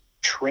there's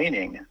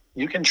training.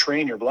 You can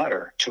train your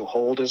bladder to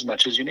hold as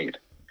much as you need.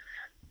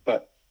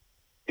 But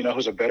you know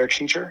who's a better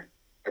teacher?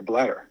 Your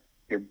bladder.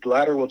 Your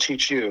bladder will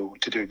teach you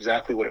to do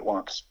exactly what it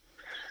wants.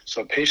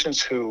 So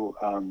patients who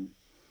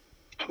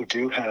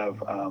do have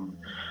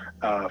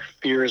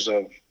fears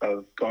of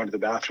going to the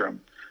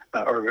bathroom,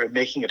 or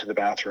making it to the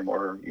bathroom,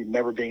 or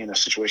never being in a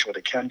situation where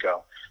they can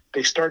go,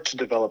 they start to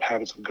develop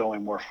habits of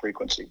going more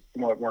frequent.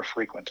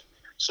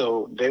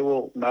 So they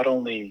will not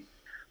only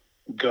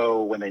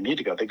go when they need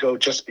to go, they go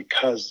just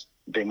because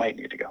they might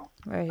need to go.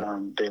 Right.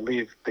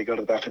 They go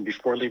to the bathroom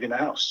before leaving the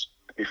house,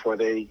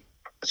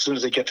 as soon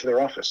as they get to their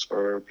office,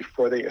 or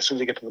as soon as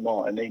they get to the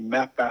mall, and they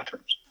map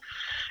bathrooms.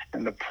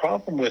 And the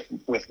problem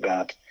with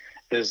that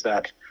is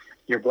that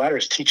your bladder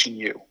is teaching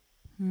you,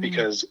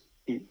 because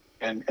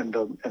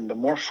the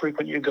more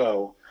frequent you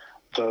go,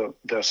 the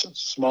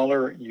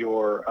smaller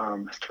your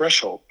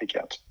threshold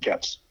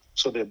gets.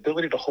 So the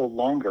ability to hold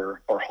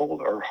longer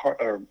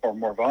or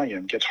more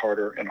volume gets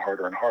harder and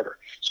harder and harder.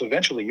 So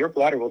eventually your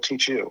bladder will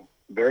teach you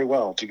very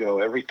well to go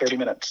every 30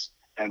 minutes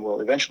and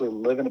will eventually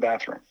live in the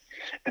bathroom.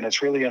 And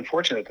it's really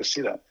unfortunate to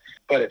see that,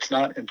 but it's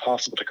not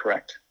impossible to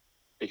correct,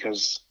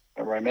 because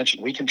remember I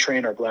mentioned we can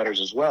train our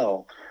bladders as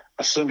well,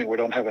 assuming we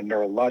don't have a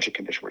neurologic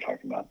condition we're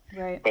talking about.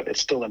 Right. But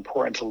it's still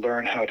important to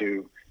learn how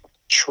to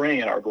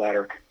train our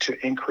bladder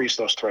to increase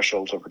those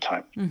thresholds over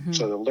time. Mm-hmm.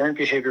 So the learned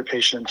behavior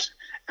patient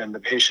and the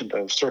patient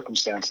of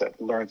circumstance that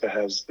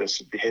has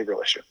this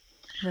behavioral issue.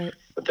 Right.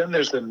 But then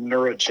there's the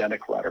neurogenic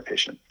bladder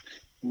patient.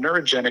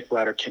 Neurogenic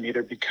bladder can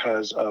either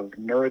because of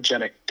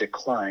neurogenic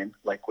decline,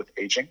 like with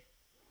aging,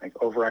 like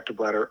overactive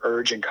bladder,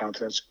 urge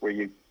incontinence, where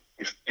you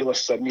feel a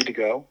sudden need to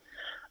go.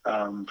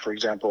 For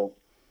example,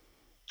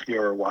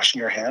 you're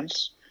washing your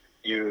hands,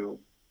 you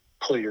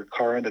pull your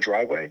car in the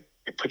driveway,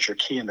 you put your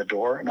key in the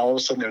door, and all of a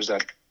sudden there's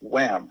that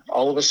wham.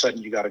 All of a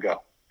sudden you got to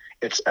go.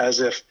 It's as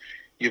if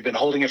you've been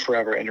holding it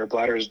forever and your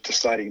bladder is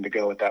deciding to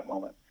go at that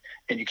moment.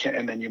 And you can't,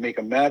 and then you make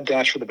a mad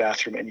dash for the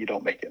bathroom and you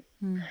don't make it.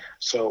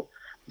 So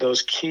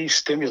those key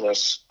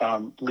stimulus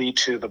lead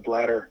to the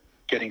bladder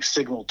getting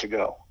signaled to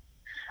go.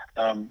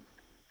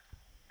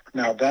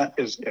 Now that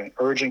is an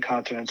urge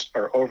incontinence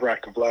or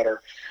overactive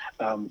bladder,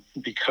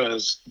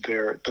 because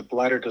the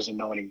bladder doesn't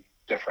know any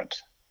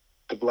different.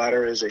 The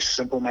bladder is a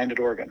simple-minded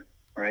organ,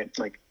 right?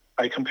 Like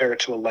I compare it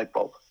to a light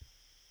bulb.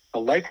 A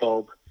light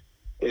bulb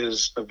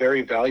is a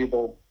very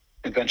valuable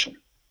invention,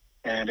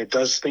 and it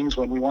does things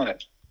when we want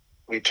it.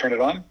 We turn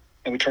it on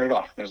and we turn it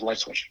off. There's a light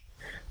switch.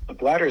 The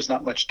bladder is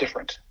not much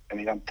different. I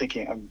mean, I'm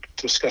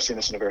discussing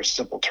this in a very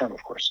simple term,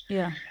 of course.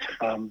 Yeah.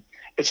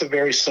 It's a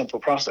very simple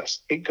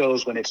process. It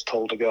goes when it's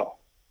told to go.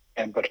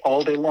 But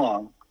all day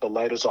long, the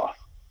light is off.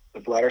 The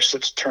bladder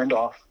sits turned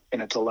off,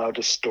 and it's allowed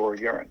to store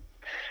urine.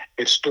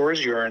 It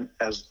stores urine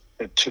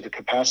to the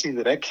capacity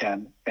that it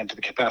can, and to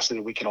the capacity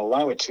that we can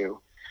allow it to.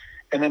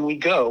 And then we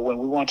go when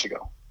we want to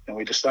go. And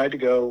we decide to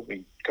go,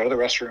 we go to the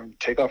restroom,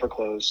 take off our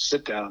clothes,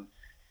 sit down,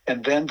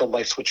 and then the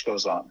light switch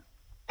goes on,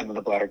 and then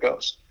the bladder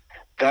goes.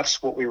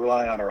 That's what we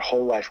rely on our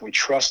whole life. We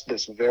trust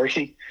this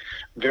very,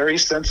 very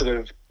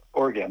sensitive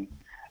organ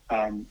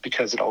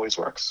because it always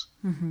works.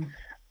 Mm-hmm.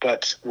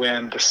 But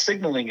when the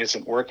signaling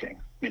isn't working,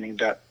 meaning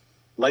that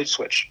light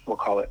switch, we'll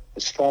call it,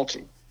 is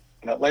faulty,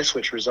 and that light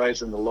switch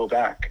resides in the low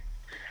back,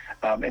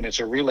 and it's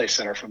a relay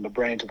center from the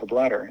brain to the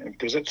bladder. And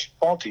because it's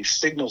faulty,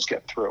 signals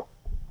get through.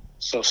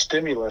 So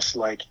stimulus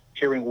like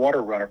hearing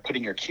water run or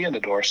putting your key in the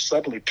door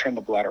suddenly turn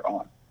the bladder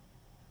on.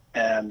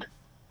 And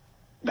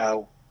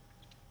now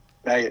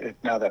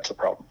that's a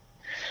problem.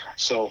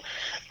 So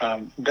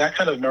that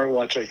kind of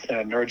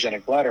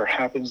neurogenic bladder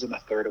happens in a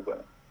third of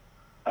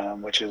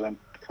women, which is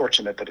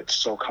unfortunate that it's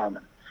so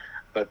common.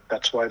 But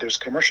that's why there's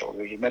commercial.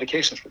 We need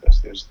medications for this.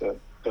 There's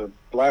the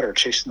bladder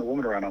chasing the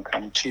woman around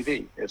on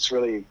TV. It's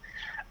really,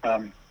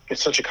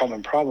 it's such a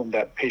common problem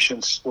that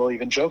patients will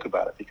even joke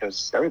about it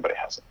because everybody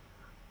has it.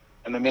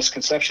 And the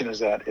misconception is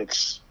that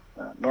it's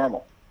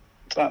normal.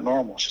 It's not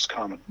normal, it's just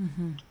common.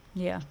 Mm-hmm.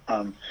 Yeah.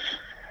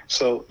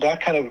 So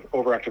that kind of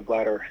overactive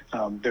bladder,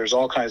 there's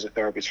all kinds of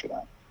therapies for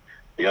that.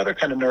 The other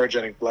kind of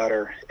neurogenic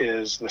bladder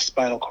is the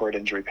spinal cord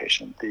injury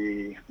patient,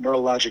 the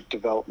neurologic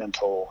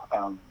developmental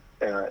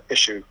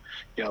issue,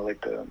 like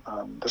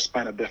the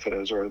spina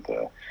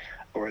bifida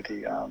or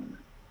the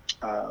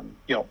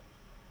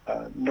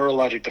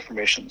neurologic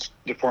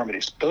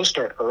deformities. Those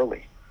start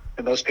early,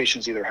 and those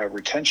patients either have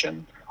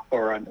retention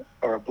or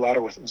a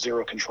bladder with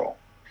zero control.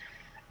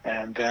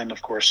 And then,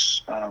 of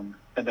course, and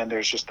then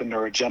there's just the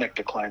neurogenic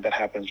decline that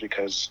happens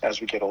because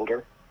as we get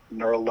older,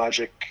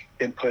 neurologic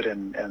input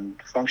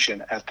and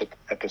function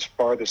at this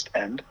farthest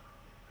end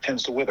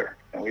tends to wither,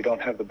 and we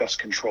don't have the best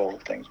control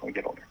of things when we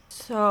get older.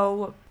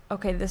 So,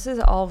 okay, this is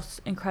all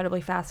incredibly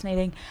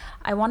fascinating.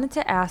 I wanted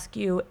to ask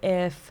you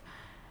if,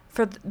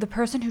 for the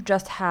person who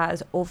just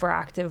has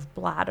overactive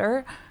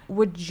bladder,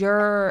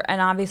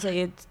 and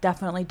obviously it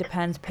definitely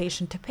depends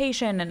patient to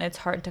patient, and it's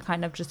hard to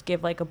kind of just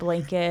give like a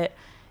blanket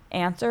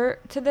answer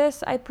to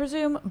this, I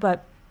presume,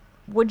 but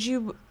would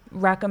you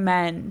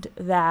recommend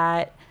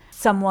that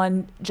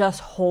someone just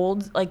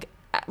holds, like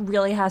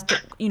really has to,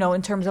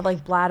 in terms of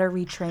like bladder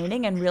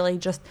retraining, and really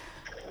just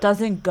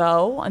doesn't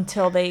go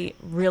until they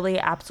really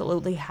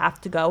absolutely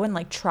have to go, and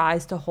like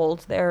tries to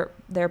hold their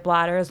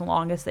bladder as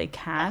long as they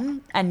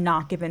can and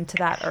not give in to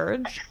that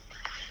urge?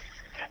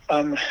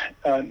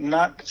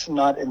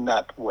 Not in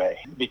that way,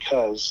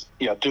 because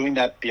doing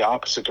that the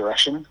opposite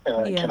direction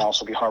can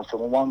also be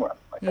harmful in the long run.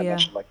 Like I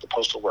mentioned, like the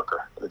postal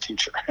worker or the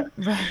teacher.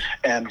 Right.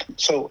 And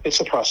so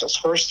it's a process.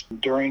 First,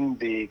 during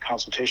the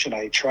consultation,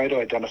 I try to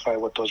identify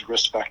what those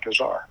risk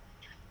factors are.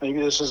 Maybe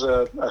this is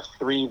a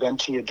 3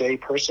 venti a day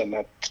person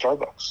at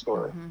Starbucks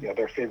or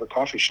their favorite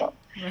coffee shop.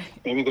 Right.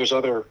 Maybe there's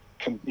other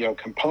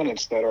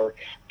components that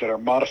are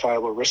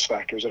modifiable risk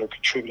factors that are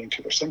contributing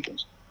to their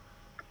symptoms.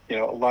 A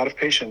lot of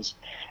patients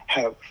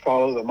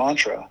follow the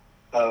mantra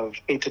of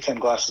 8 to 10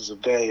 glasses a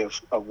day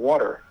of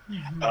water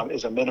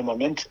is a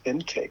minimum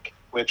intake,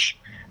 which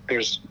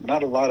there's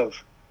not a lot of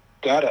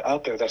data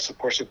out there that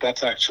supports that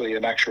that's actually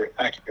an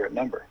accurate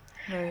number.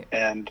 Right.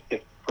 And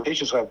if for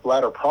patients who have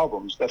bladder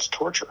problems, that's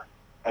torture.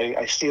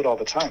 I see it all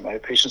the time. I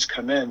have patients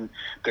come in,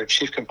 their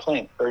chief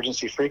complaint,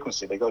 urgency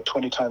frequency. They go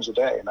 20 times a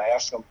day, and I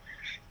ask them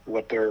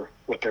what their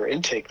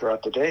intake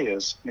throughout the day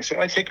is. And they say,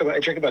 I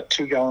drink about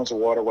 2 gallons of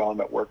water while I'm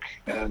at work,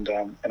 and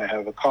I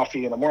have a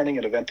coffee in the morning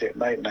and a venti at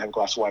night, and I have a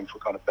glass of wine before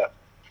going to bed.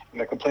 And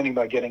they're complaining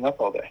about getting up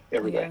all day,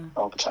 every day,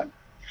 all the time.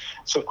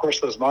 So of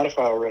course, those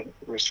modifiable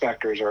risk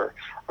factors are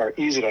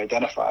easy to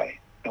identify,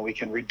 and we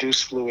can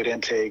reduce fluid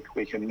intake.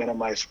 We can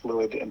minimize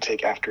fluid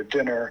intake after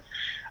dinner.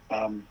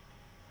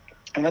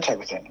 And that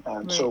type of thing.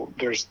 Right. So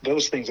there's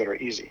those things that are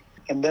easy.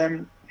 And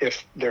then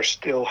if they're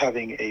still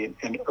having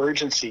an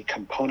urgency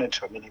component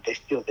to it, meaning they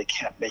feel they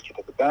can't make it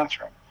to the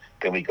bathroom,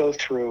 then we go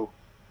through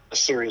a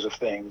series of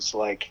things,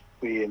 like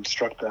we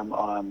instruct them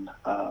on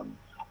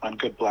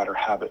good bladder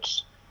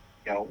habits.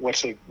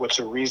 What's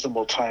a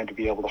reasonable time to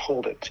be able to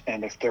hold it?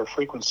 And if their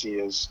frequency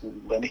is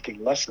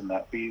anything less than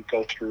that, we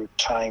go through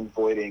time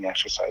voiding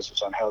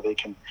exercises on how they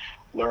can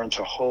learn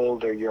to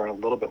hold their urine a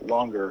little bit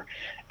longer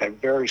at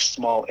very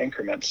small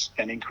increments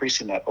and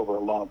increasing that over a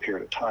long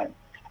period of time.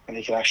 And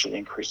they can actually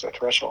increase their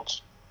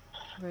thresholds.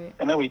 Right.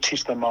 And then we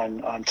teach them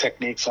on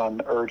techniques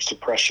on urge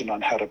suppression,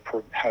 on how to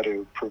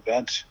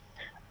prevent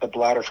the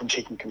bladder from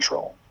taking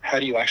control. How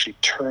do you actually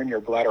turn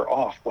your bladder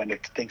off when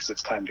it thinks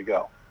it's time to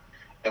go?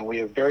 And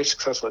we are very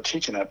successful at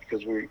teaching that,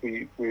 because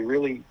we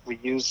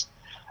use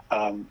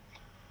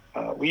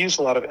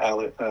a lot of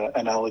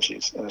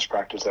analogies in this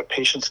practice that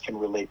patients can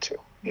relate to.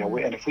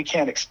 And if we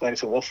can't explain it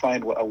to them, we'll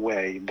find a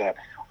way that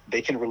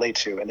they can relate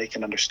to, and they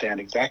can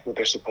understand exactly what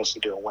they're supposed to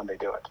do and when they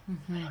do it.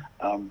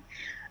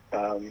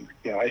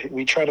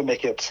 We try to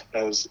make it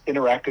as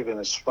interactive and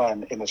as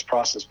fun in this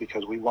process,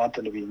 because we want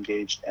them to be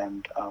engaged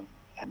and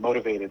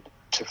motivated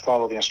to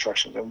follow the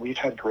instructions, and we've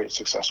had great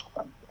success with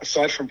them.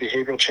 Aside from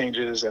behavioral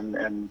changes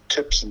and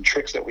tips and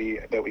tricks that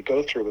we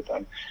go through with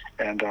them,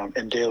 and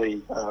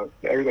daily,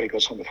 everybody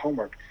goes home with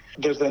homework.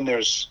 There's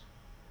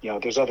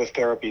other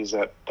therapies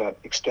that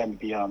extend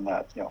beyond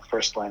that.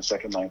 First line,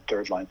 second line,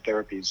 third line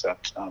therapies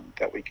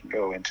that we can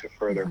go into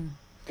further,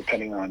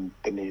 depending on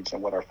the needs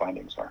and what our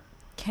findings are.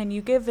 Can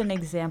you give an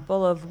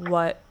example of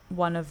what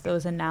one of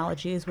those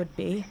analogies would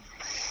be?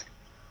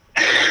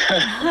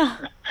 All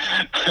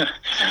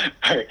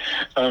right.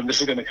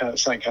 This is going to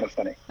sound kind of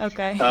funny.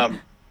 Okay.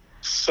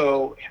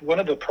 So one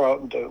of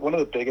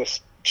the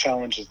biggest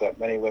challenges that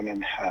many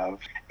women have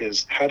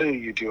is, how do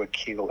you do a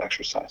Kegel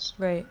exercise?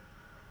 Right.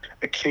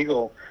 A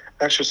Kegel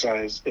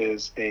exercise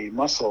is the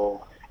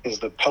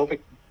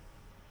pelvic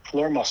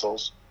floor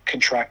muscles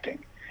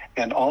contracting,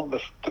 and all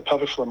the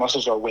pelvic floor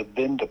muscles are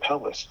within the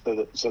pelvis,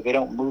 so they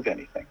don't move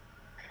anything.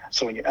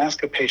 So when you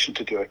ask a patient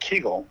to do a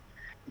Kegel,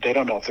 they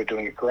don't know if they're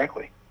doing it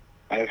correctly.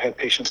 I've had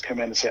patients come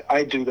in and say,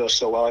 I do those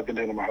so well, I've been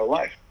doing them my whole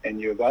life. And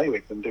you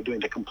evaluate them, they're doing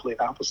the complete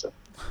opposite.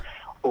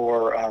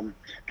 Or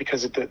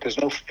because there's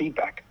no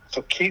feedback.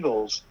 So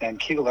Kegels and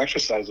Kegel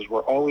exercises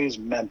were always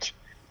meant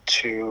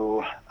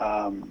to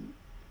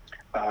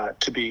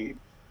be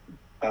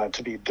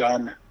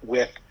done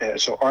with.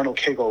 So Arnold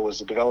Kegel was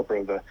the developer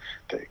of the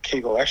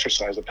Kegel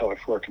exercise, the pelvic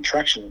floor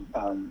contraction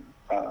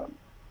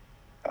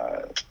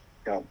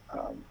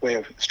way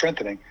of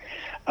strengthening,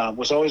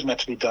 was always meant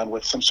to be done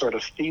with some sort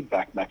of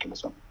feedback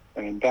mechanism.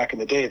 I mean, back in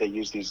the day, they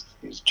used these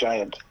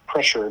giant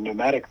pressure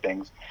pneumatic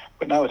things,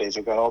 but nowadays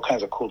they've got all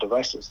kinds of cool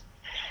devices.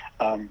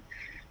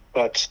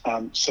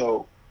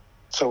 So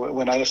So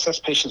when I assess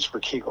patients for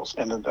Kegels,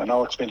 and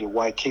I'll explain to you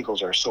why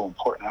Kegels are so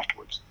important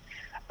afterwards.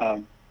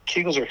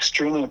 Kegels are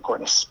extremely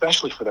important,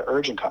 especially for the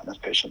urge incontinence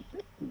patient.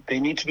 They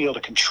need to be able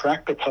to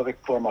contract their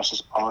pelvic floor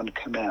muscles on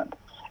command.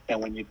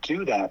 And when you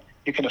do that,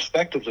 you can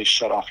effectively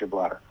shut off your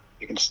bladder.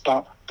 You can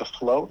stop the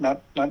flow,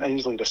 not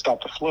easily to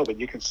stop the flow, but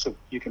you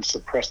can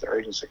suppress the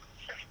urgency.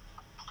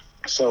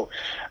 So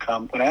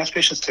when I ask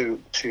patients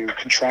to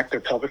contract their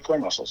pelvic floor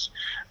muscles,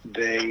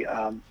 they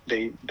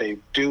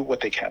do what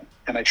they can.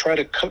 And I try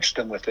to coach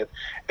them with it.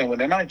 And when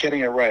they're not getting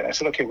it right, I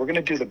said, okay, we're going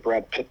to do the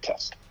Brad Pitt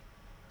test.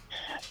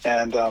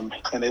 And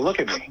they look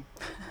at me.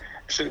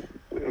 I said,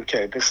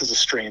 okay, this is a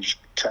strange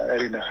test. I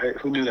didn't know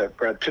who knew that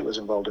Brad Pitt was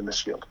involved in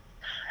this field.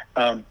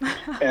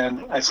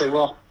 And I say,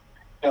 well,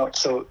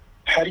 so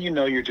how do you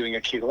know you're doing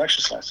a Kegel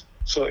exercise?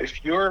 So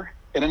if you're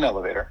in an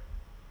elevator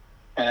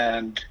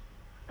and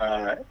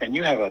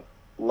you have a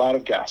lot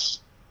of gas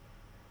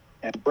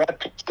and Brad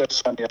Pitt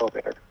steps on the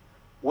elevator,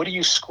 what do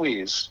you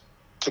squeeze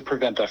to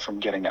prevent that from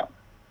getting out?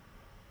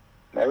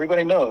 And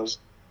everybody knows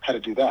how to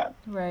do that.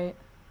 Right.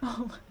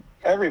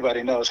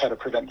 Everybody knows how to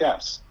prevent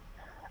gas.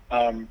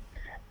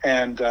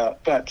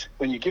 But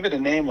when you give it a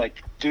name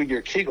like do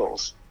your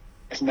Kegels,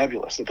 it's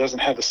nebulous. It doesn't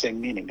have the same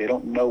meaning. They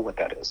don't know what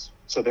that is.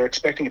 So they're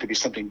expecting it to be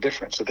something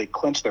different. So they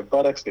clench their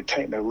buttocks, they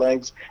tighten their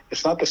legs.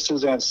 It's not the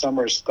Suzanne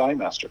Summers Thigh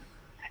Master.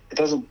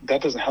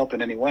 That doesn't help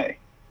in any way.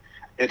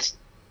 It's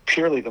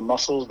purely the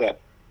muscles that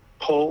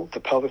pull the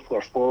pelvic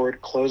floor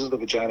forward, closes the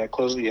vagina,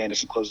 closes the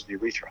anus, and closes the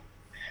urethra.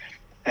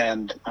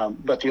 And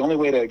but the only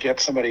way to get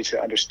somebody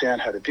to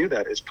understand how to do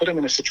that is put them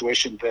in a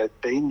situation that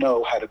they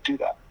know how to do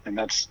that. And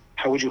that's,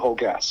 how would you hold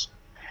gas?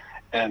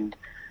 And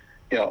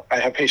I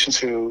have patients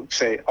who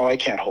say, oh, I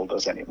can't hold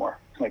those anymore.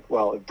 I'm like,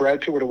 well, if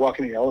Brad Pitt were to walk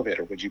in the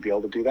elevator, would you be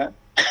able to do that?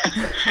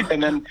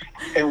 and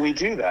we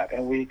do that,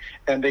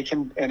 and they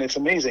can, and it's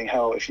amazing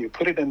how if you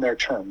put it in their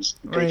terms,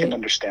 they can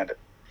understand it.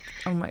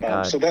 Oh my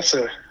God. So that's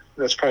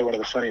probably one of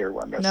the funnier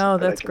ones.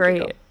 That's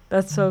great.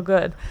 That's so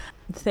good.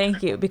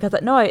 Thank you. Because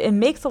it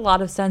makes a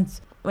lot of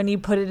sense when you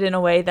put it in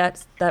a way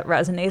that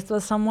resonates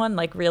with someone,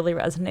 like really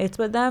resonates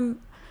with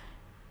them.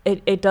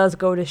 It does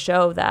go to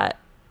show that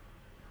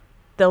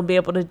they'll be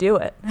able to do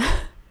it.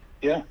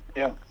 Yeah.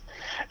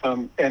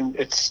 And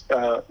it's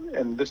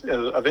and this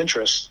of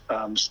interest.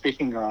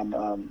 Speaking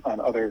on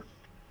other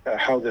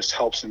how this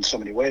helps in so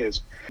many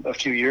ways. A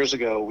few years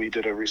ago, we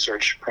did a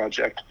research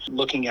project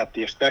looking at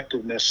the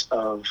effectiveness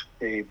of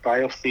a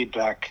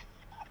biofeedback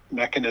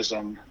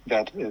mechanism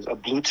that is a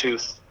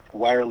Bluetooth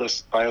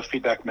wireless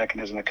biofeedback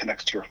mechanism that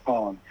connects to your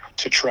phone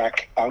to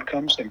track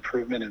outcomes,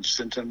 improvement in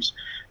symptoms,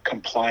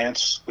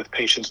 compliance with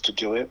patients to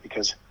do it.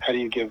 Because how do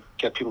you get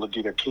people to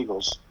do their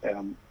Kegels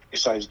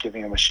besides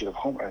giving them a sheet of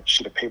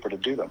paper to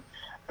do them?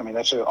 I mean,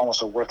 that's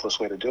almost a worthless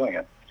way to doing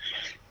it.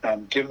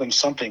 Give them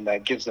something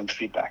that gives them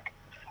feedback.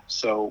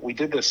 So we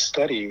did this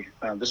study.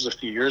 This is a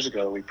few years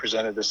ago. We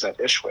presented this at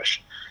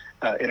ISWISH,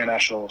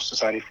 International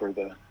Society for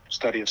the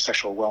Study of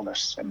Sexual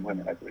Wellness in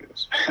Women, I believe it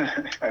is.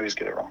 I always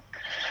get it wrong.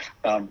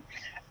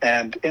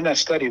 And in that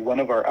study, one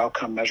of our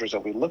outcome measures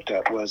that we looked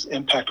at was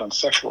impact on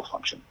sexual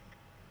function.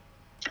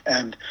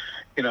 And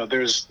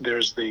there's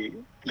the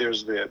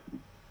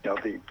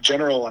the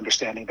general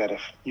understanding that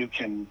if you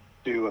can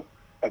do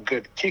a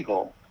good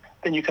Kegel,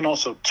 then you can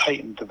also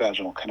tighten the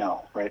vaginal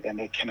canal, right? And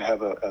it can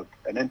have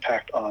an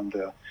impact on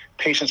the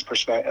patient's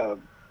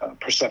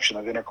perception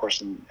of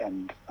intercourse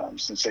and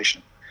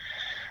sensation.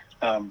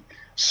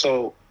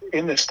 So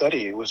in this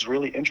study, it was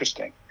really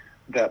interesting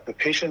that the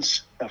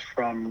patients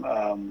from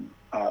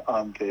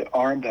on the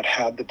arm that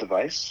had the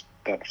device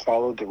that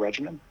followed the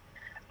regimen,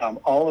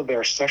 all of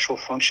their sexual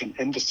function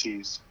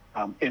indices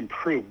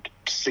improved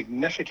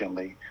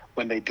significantly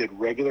when they did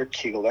regular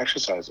Kegel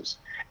exercises.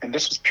 And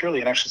this was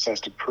purely an exercise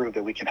to prove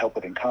that we can help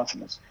with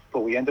incontinence.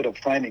 What we ended up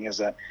finding is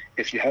that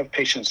if you have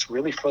patients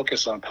really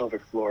focus on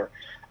pelvic floor,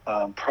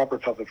 proper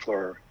pelvic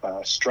floor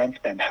strength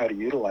and how to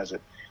utilize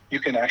it, you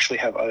can actually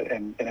have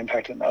an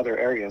impact in other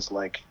areas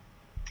like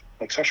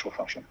sexual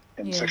function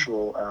and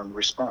sexual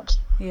response.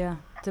 Yeah,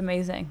 it's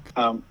amazing.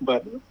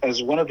 But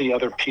as one of the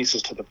other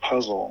pieces to the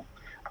puzzle,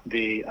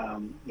 the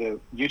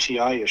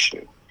UTI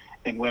issue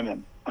in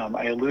women,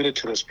 I alluded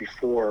to this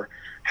before,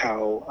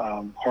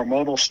 how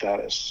hormonal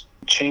status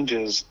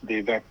changes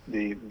the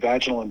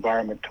vaginal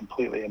environment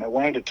completely. And I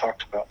wanted to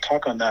talk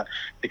on that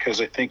because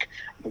I think,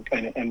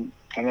 and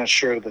I'm not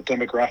sure the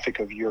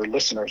demographic of your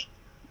listeners,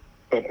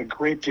 but a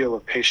great deal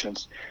of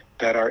patients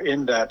that are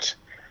in that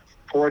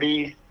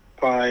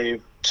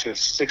 45 to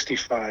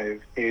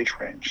 65 age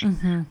range,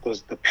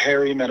 the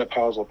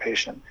perimenopausal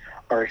patient,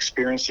 are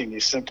experiencing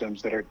these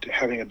symptoms that are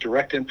having a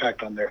direct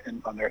impact on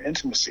their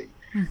intimacy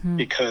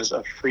because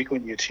of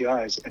frequent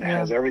UTIs, and it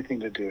has everything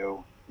to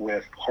do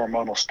with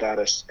hormonal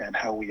status and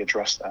how we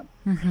address that.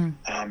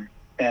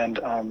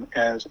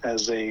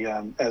 As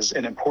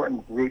an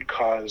important root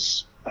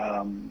cause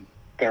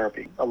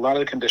therapy. A lot of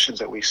the conditions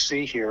that we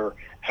see here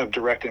have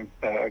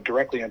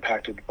directly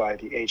impacted by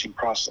the aging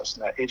process.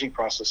 And that aging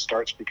process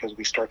starts because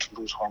we start to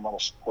lose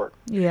hormonal support.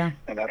 Yeah.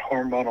 And that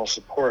hormonal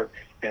support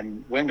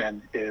in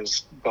women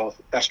is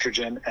both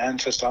estrogen and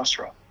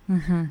testosterone.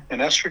 Mm-hmm.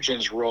 And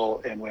estrogen's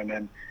role in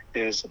women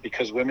is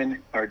because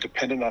women are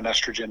dependent on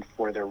estrogen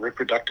for their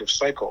reproductive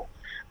cycle.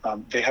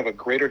 They have a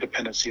greater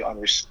dependency on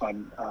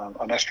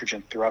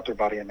estrogen throughout their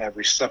body, and they have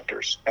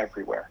receptors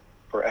everywhere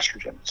for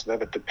estrogen. So they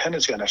have a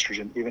dependency on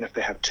estrogen, even if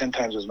they have 10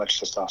 times as much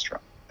testosterone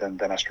than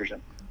estrogen.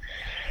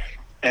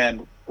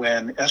 And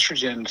when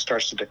estrogen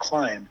starts to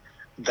decline,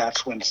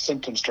 that's when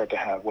symptoms start to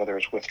have, whether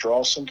it's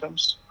withdrawal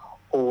symptoms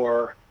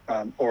or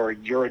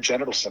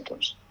urogenital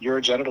symptoms.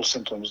 Urogenital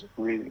symptoms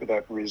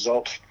that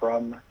result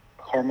from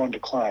hormone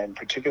decline,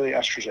 particularly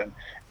estrogen,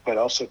 but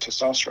also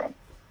testosterone,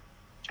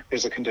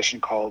 is a condition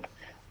called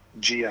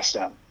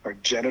GSM, or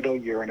genital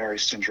urinary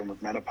syndrome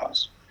of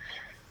menopause.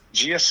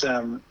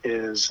 GSM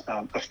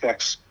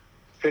affects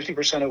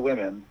 50% of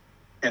women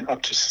and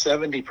up to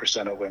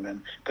 70% of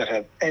women that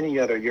have any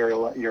other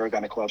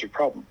urogynecologic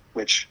problem,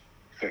 which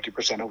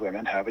 50% of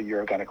women have a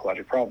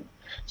urogynecologic problem.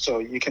 So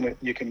you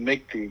can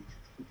make the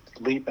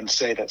leap and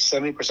say that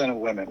 70% of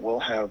women will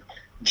have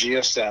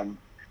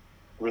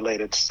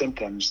GSM-related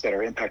symptoms that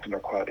are impacting their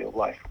quality of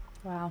life.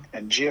 Wow.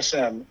 And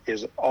GSM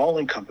is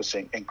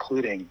all-encompassing,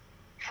 including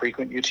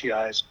frequent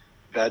UTIs,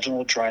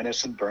 vaginal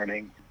dryness and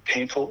burning,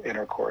 painful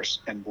intercourse,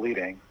 and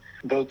bleeding.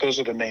 Those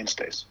are the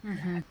mainstays.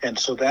 Mm-hmm. And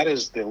so that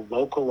is the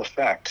local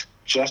effect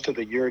just of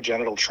the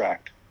urogenital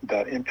tract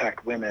that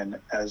impact women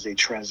as they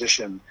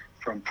transition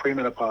from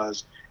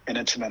premenopause and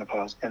into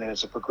menopause, and it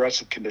is a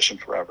progressive condition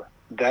forever.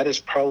 That is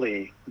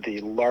probably the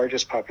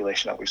largest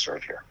population that we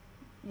serve here.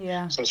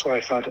 Yeah. So that's why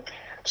I found it.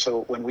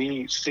 So when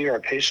we see our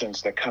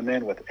patients that come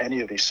in with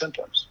any of these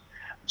symptoms,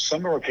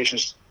 some of our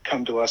patients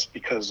come to us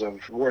because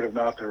of word of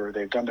mouth, or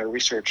they've done their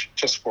research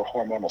just for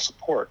hormonal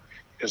support,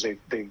 because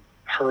they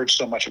heard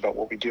so much about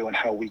what we do and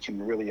how we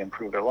can really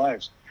improve their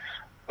lives.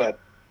 But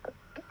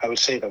I would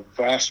say the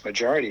vast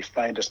majority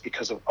find us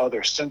because of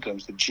other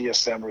symptoms, the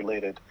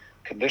GSM-related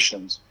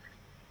conditions.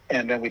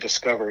 And then we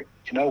discover,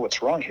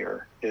 what's wrong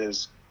here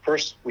is,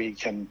 first, we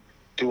can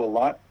do a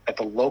lot at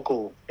the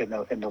local, in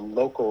the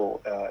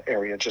local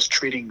area, just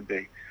treating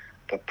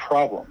the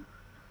problem.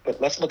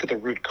 But let's look at the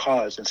root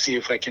cause and see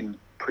if I can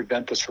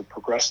prevent this from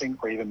progressing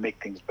or even make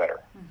things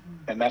better.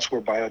 Mm-hmm. And that's where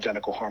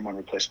bioidentical hormone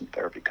replacement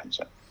therapy comes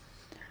in.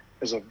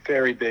 Is a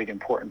very big,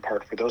 important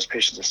part for those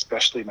patients,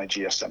 especially my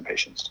GSM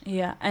patients.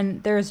 Yeah,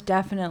 and there's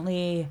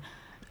definitely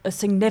a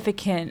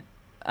significant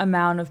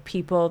amount of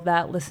people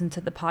that listen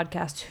to the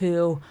podcast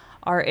who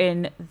are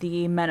in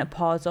the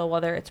menopausal,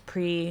 whether it's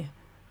pre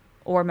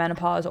or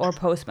menopause or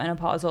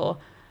postmenopausal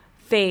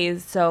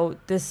phase. So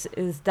this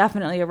is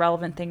definitely a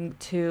relevant thing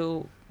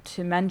to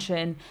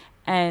mention.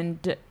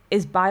 And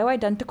is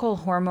bioidentical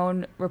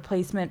hormone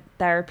replacement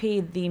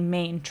therapy the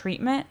main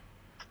treatment?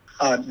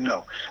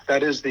 No,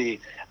 that is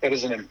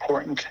an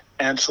important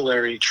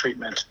ancillary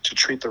treatment to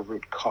treat the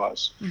root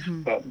cause.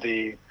 Mm-hmm.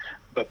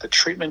 But the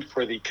treatment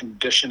for the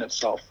condition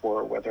itself,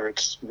 for whether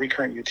it's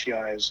recurrent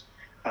UTIs,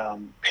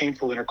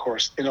 painful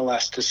intercourse,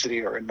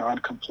 inelasticity, or a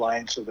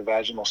non-compliance of the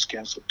vaginal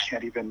skin, so it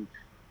can't even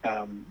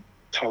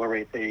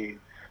tolerate a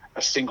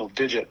single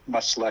digit,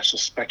 much less a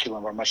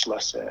speculum, or much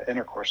less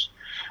intercourse,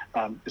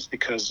 is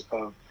because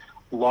of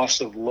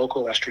loss of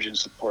local estrogen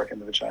support in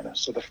the vagina.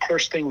 So the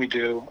first thing we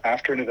do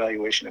after an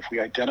evaluation, if we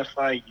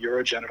identify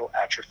urogenital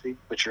atrophy,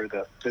 which are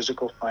the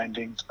physical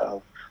findings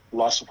of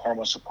loss of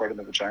hormone support in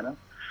the vagina,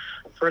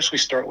 first we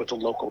start with the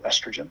local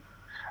estrogen.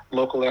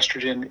 Local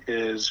estrogen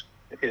is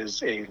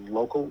a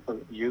local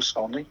use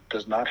only,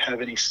 does not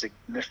have any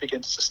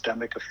significant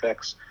systemic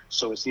effects,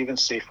 so it's even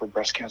safe for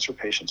breast cancer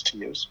patients to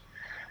use.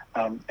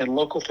 And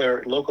local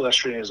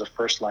estrogen is a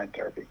first-line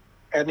therapy.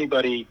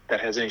 Anybody that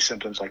has any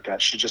symptoms like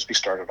that should just be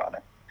started on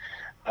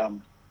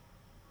it.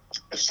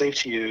 It's safe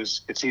to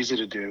use, it's easy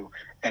to do,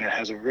 and it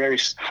has a very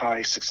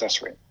high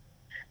success rate.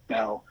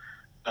 Now,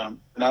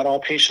 not all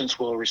patients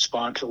will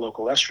respond to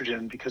local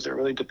estrogen because it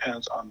really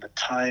depends on the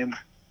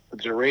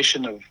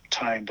duration of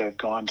time that have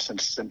gone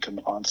since symptom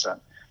onset.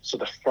 So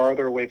the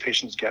farther away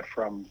patients get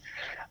from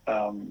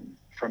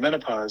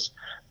menopause,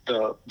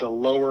 the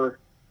lower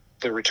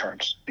the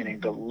returns, meaning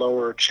the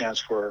lower chance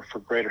for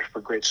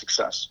great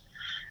success.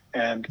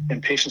 And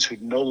in patients who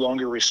no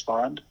longer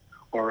respond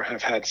or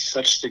have had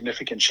such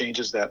significant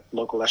changes that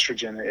local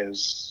estrogen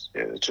is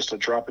just a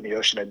drop in the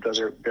ocean,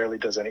 it barely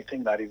does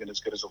anything, not even as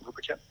good as a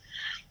lubricant,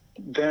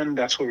 then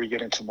that's where we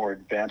get into more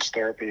advanced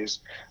therapies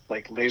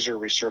like laser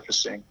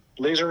resurfacing.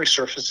 Laser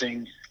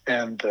resurfacing,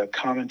 and the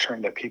common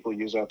term that people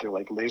use out there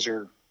like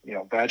laser,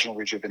 vaginal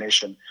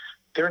rejuvenation,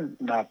 they're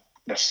not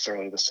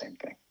necessarily the same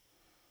thing.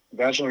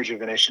 Vaginal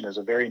rejuvenation is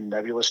a very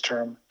nebulous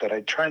term that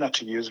I try not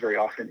to use very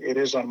often. It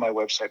is on my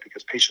website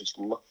because patients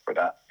look for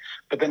that.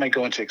 But then I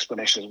go into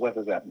explanations, what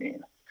does that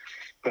mean?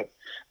 But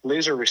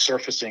laser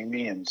resurfacing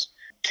means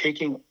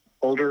taking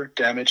older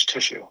damaged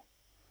tissue,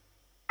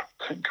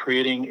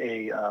 creating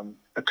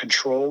a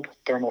controlled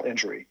thermal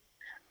injury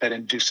that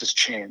induces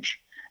change.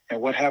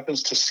 And what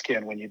happens to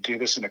skin when you do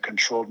this in a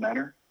controlled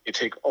manner? You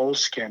take old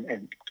skin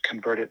and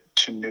convert it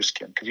to new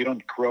skin, because you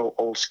don't grow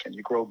old skin.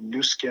 You grow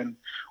new skin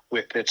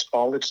with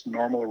all its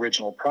normal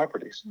original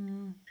properties.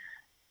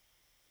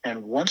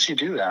 And once you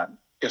do that,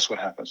 guess what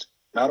happens?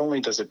 Not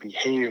only does it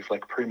behave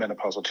like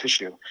premenopausal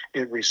tissue,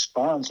 it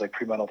responds like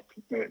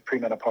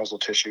premenopausal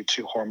tissue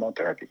to hormone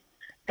therapy.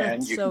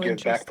 And you can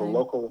give back the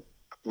local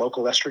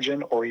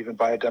estrogen or even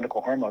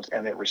bioidentical hormones,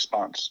 and it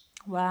responds.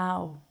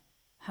 Wow.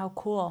 How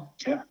cool.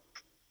 Yeah.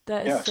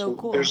 That is so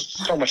cool. There's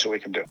so much that we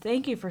can do.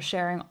 Thank you for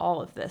sharing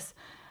all of this.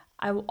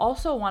 I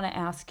also want to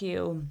ask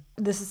you,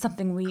 this is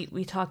something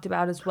we talked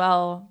about as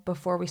well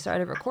before we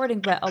started recording,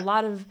 but a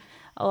lot of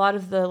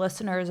the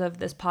listeners of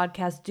this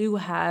podcast do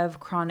have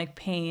chronic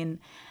pain.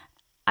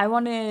 I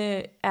want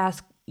to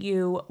ask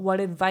you what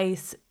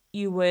advice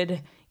you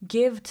would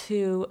give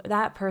to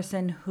that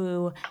person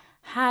who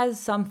has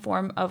some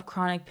form of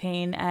chronic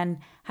pain and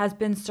has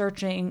been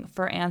searching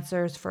for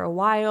answers for a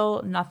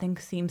while. Nothing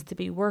seems to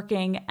be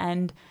working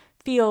and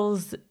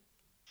feels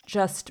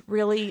just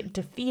really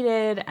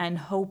defeated and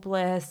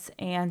hopeless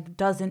and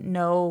doesn't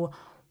know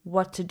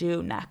what to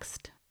do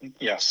next.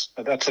 Yes,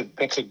 that's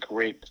a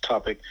great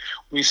topic.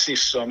 We see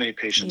so many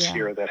patients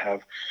here that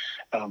have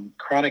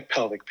chronic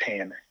pelvic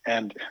pain,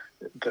 and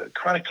the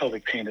chronic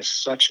pelvic pain is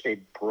such a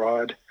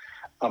broad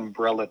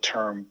umbrella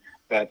term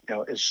that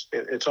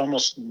it's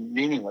almost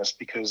meaningless,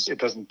 because it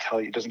doesn't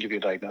give you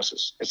a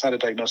diagnosis. It's not a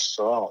diagnosis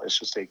at all. It's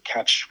just a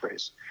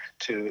catchphrase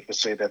to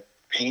say that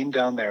pain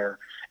down there,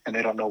 and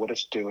they don't know what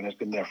it's doing. It's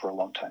been there for a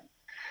long time.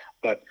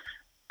 But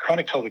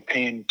chronic pelvic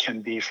pain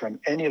can be from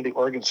any of the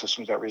organ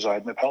systems that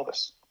reside in the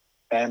pelvis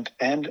and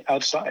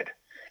outside,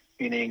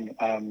 meaning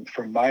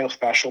from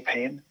myofascial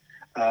pain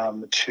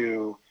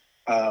to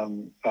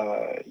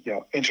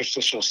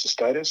interstitial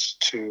cystitis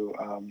to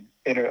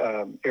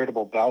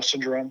irritable bowel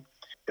syndrome,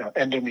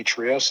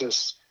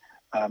 endometriosis,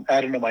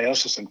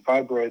 adenomyosis and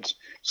fibroids.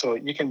 So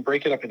you can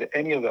break it up into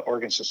any of the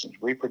organ systems: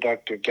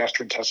 reproductive,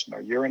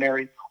 gastrointestinal,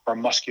 urinary, or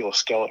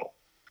musculoskeletal.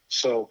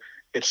 So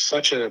it's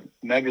such a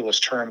nebulous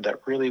term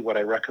that really what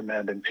I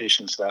recommend in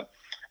patients that,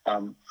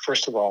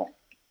 first of all,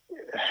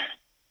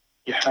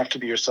 you have to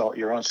be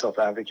your own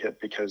self-advocate,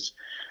 because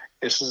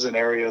this is an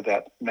area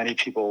that many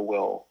people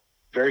will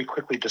very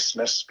quickly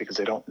dismiss because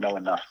they don't know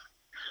enough.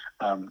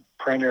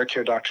 Primary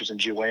care doctors and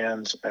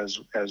GYNs,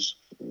 as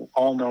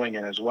all-knowing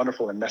and as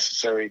wonderful and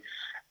necessary,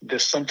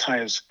 this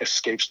sometimes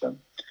escapes them.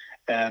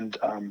 And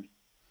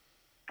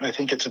I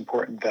think it's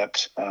important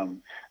that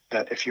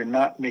if you're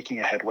not making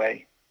a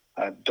headway,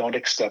 don't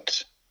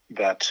accept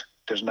that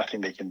there's nothing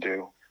they can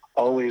do.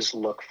 Always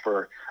look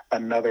for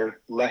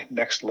another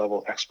next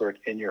level expert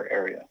in your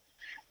area,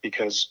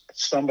 because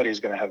somebody's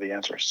going to have the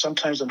answer.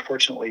 Sometimes,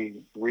 unfortunately,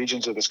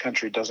 regions of this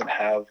country doesn't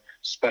have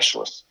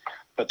specialists,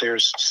 but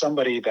there's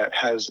somebody that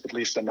has at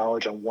least a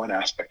knowledge on one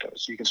aspect of it.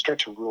 So you can start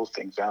to rule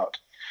things out.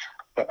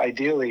 But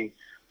ideally,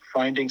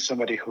 finding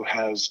somebody who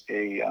has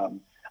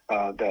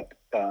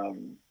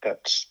that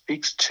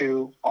speaks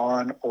to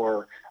on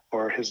or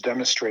has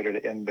demonstrated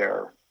in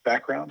their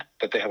background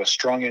that they have a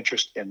strong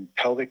interest in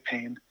pelvic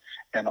pain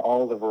and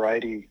all the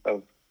variety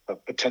of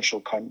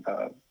potential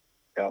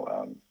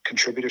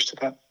contributors to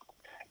that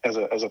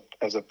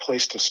as a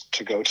place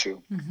to go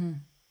to. Mm-hmm.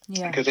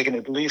 Yeah. Because they can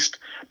at least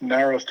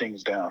narrow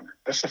things down.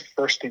 That's the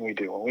first thing we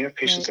do when we have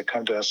patients that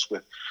come to us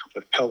with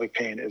pelvic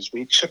pain, is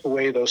we chip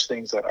away those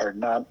things that are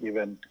don't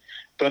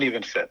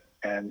even fit.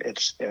 And it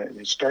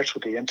starts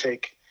with the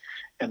intake,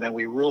 and then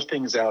we rule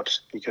things out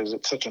because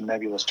it's such a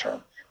nebulous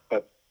term.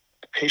 But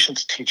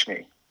patients teach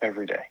me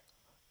every day.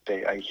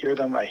 I hear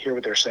them. I hear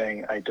what they're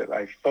saying.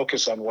 I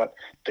focus on what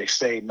they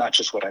say, not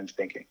just what I'm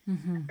thinking.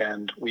 Mm-hmm.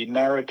 And we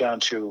narrow it down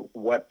to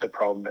what the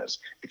problem is.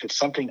 If it's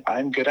something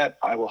I'm good at,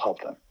 I will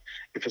help them.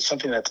 If it's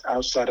something that's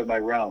outside of my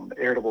realm,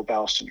 irritable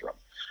bowel syndrome,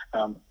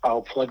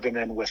 I'll plug them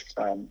in with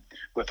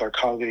our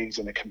colleagues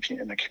in the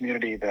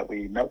community that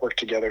we network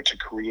together to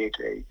create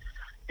a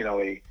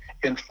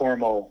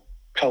informal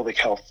pelvic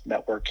health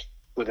network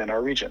within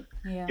our region.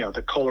 Yeah.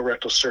 The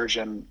colorectal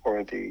surgeon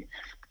or the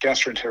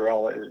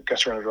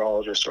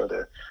gastroenterologist or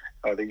the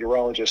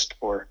urologist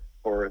or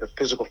the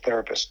physical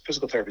therapist.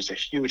 Physical therapy is a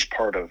huge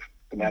part of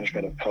the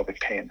management of pelvic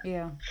pain.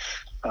 Yeah.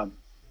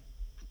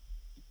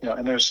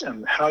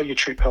 And how you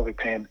treat pelvic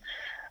pain,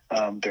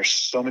 there's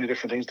so many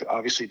different things,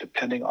 obviously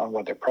depending on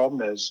what their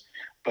problem is.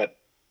 But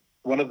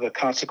one of the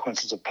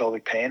consequences of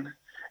pelvic pain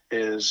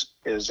is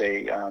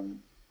a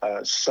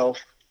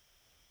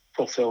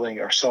self-fulfilling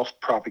or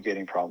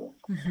self-propagating problem.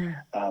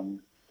 Mm-hmm.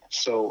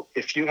 So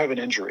if you have an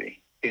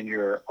injury in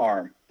your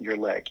arm, your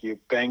leg, you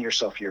bang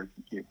yourself, you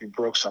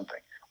broke something,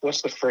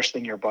 what's the first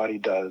thing your body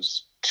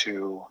does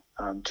to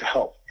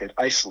help? It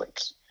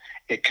isolates.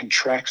 It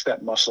contracts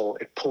that muscle,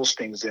 it pulls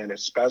things in, it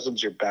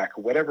spasms your back,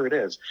 whatever it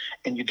is,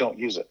 and you don't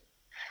use it,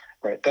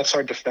 right? That's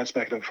our defense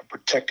mechanism for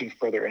protecting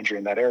further injury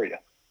in that area.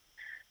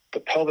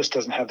 The pelvis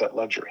doesn't have that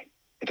luxury.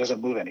 It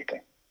doesn't move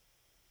anything.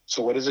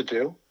 So what does it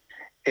do?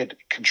 It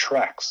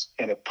contracts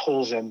and it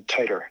pulls in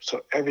tighter,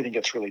 so everything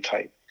gets really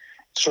tight.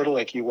 sort of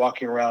like you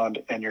walking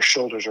around and your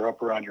shoulders are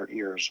up around your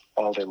ears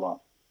all day long.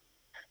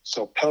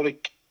 So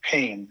pelvic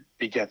pain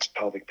begets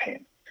pelvic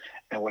pain.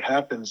 And what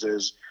happens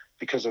is,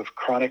 because of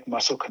chronic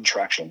muscle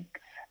contraction,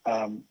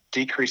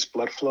 decreased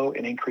blood flow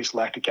and increased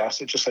lactic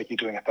acid, just like you're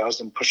doing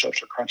 1,000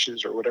 push-ups or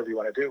crunches or whatever you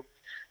want to do,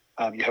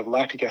 you have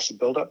lactic acid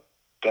buildup.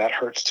 That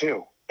hurts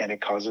too, and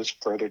it causes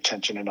further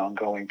tension and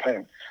ongoing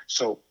pain.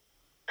 So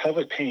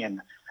pelvic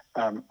pain,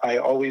 I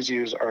always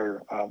use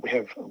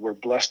we're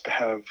blessed to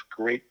have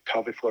great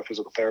pelvic floor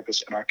physical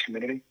therapists in our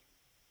community.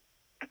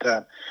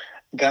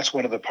 That's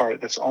one of the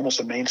that's almost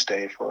a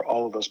mainstay for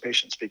all of those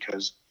patients,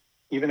 because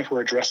even if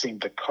we're addressing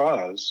the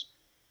cause,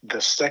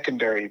 the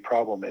secondary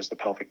problem is the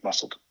pelvic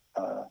muscle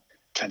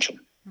tension.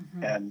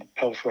 Mm-hmm. And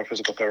pelvic floor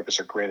physical therapists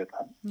are great at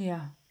that.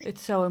 Yeah,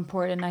 it's so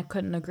important. I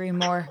couldn't agree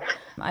more.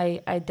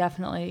 I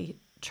definitely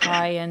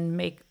try and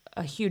make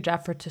a huge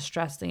effort to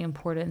stress the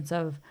importance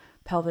of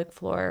pelvic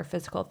floor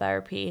physical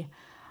therapy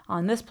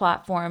on this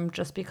platform,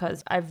 just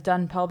because I've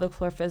done pelvic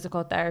floor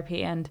physical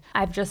therapy and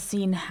I've just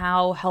seen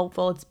how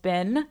helpful it's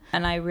been.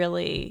 And I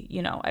really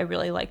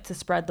like to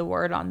spread the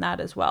word on that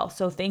as well.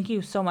 So thank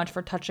you so much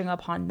for touching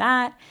upon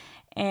that.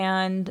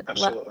 And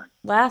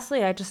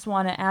lastly, I just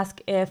want to ask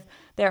if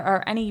there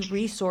are any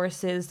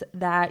resources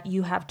that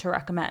you have to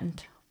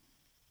recommend.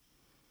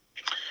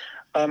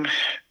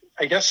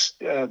 I guess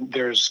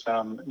there's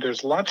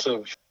lots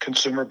of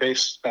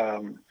consumer-based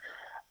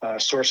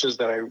sources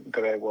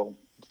that I will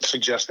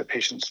suggest that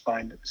patients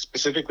find,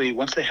 specifically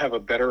once they have a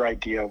better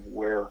idea of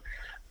where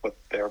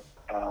the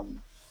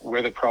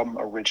problem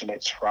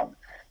originates from.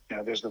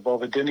 There's the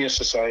vulvodynia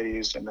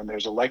societies, and then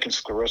there's the lichen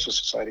sclerosis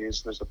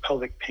societies. There's the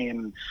pelvic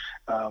pain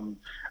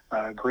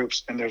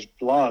groups, and there's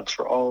blogs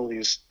for all of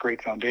these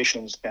great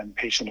foundations and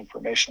patient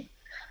information.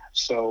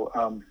 So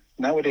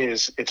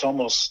nowadays, it's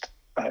almost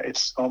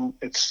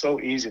it's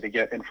so easy to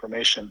get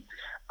information.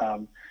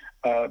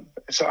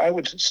 So I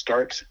would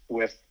start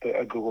with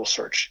a Google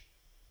search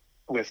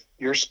with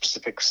your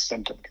specific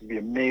symptom. You can be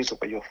amazed at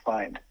what you'll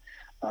find.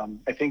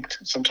 I think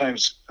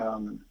sometimes,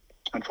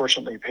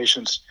 unfortunately,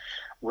 patients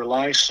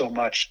rely so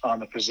much on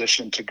the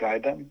physician to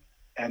guide them.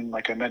 And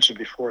like I mentioned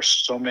before,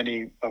 so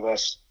many of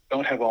us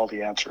don't have all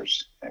the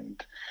answers.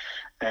 And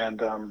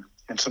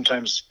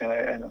sometimes,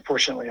 and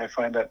unfortunately, I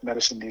find that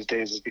medicine these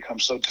days has become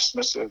so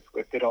dismissive.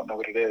 If they don't know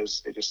what it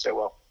is, they just say,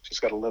 well,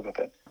 just got to live with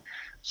it.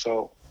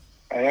 So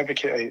I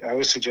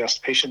always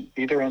suggest patient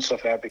be their own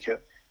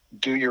self-advocate,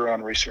 do your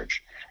own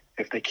research.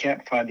 If they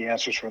can't find the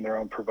answers from their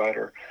own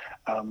provider,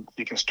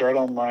 you can start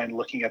online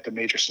looking at the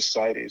major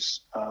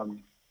societies.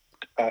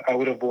 I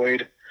would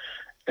avoid,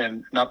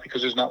 and not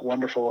because there's not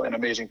wonderful and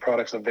amazing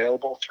products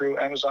available through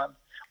Amazon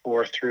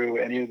or through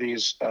any of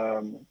these,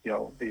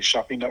 these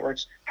shopping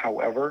networks.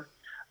 However,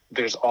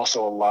 there's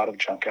also a lot of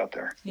junk out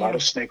there, a lot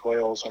of snake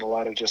oils and a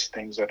lot of just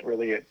things that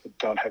really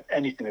don't have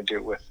anything to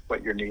do with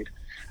what you need.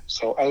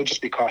 So I would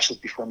just be cautious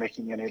before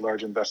making any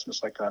large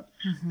investments like that,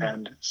 mm-hmm.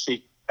 and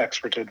seek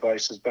expert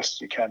advice as best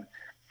as you can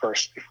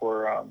first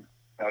before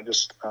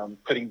just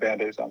putting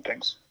Band-Aids on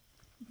things.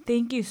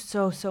 Thank you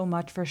so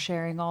much for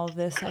sharing all of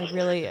this. I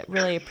really,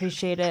 really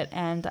appreciate it.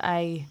 And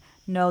I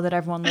know that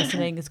everyone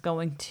listening is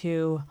going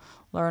to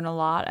learn a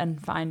lot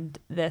and find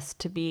this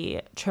to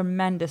be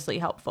tremendously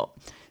helpful.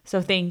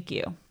 So thank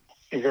you.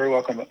 You're very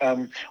welcome.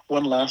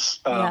 One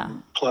last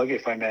plug,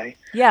 if I may.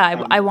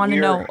 Yeah, I want to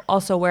know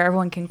also where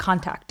everyone can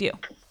contact you.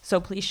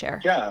 So please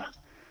share.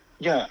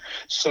 Yeah.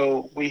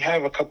 So we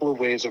have a couple of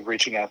ways of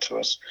reaching out to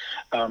us.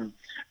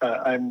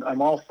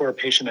 I'm all for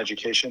patient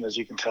education. As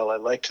you can tell, I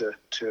like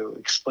to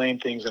explain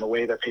things in a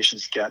way that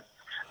patients get.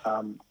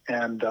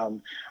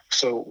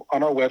 So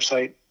on our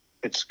website,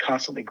 it's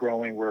constantly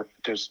growing.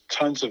 There's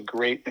tons of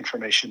great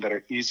information that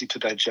are easy to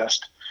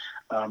digest,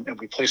 and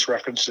we place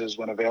references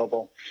when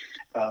available.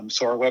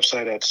 So our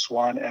website at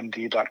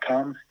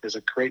swanmd.com is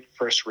a great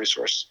first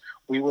resource.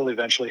 We will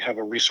eventually have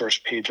a resource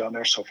page on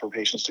there, so for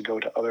patients to go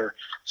to other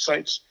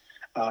sites.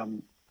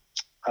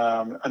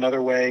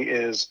 Another way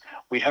is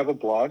we have a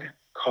blog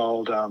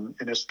called, and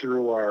it's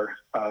through our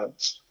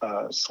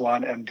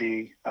Swan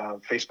MD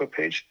Facebook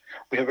page.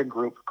 We have a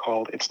group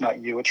called It's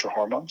Not You, It's Your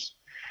Hormones.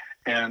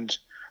 And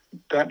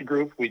that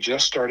group, we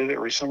just started it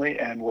recently,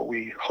 and what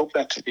we hope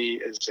that to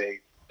be is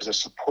a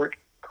support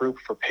group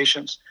for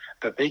patients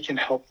that they can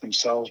help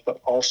themselves, but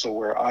also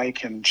where I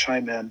can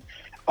chime in,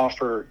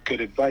 offer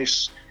good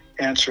advice,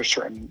 answer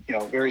certain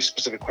very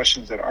specific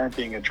questions that aren't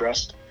being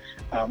addressed,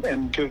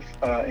 and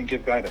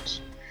give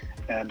guidance.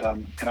 And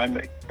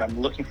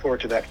I'm looking forward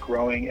to that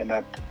growing and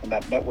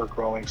that network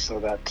growing, so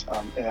that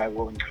and I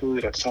will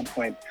include at some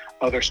point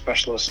other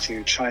specialists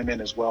to chime in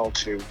as well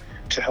to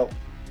help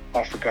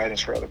offer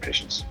guidance for other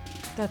patients.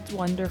 That's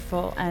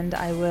wonderful, and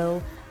I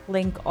will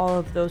link all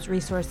of those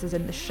resources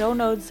in the show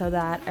notes so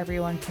that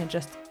everyone can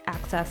just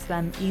access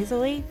them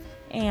easily.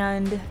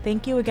 And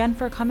thank you again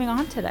for coming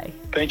on today.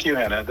 Thank you,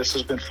 Hannah. This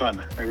has been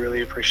fun. I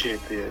really appreciate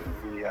the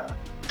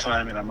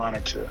time, and I'm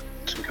honored to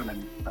come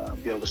and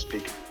be able to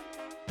speak.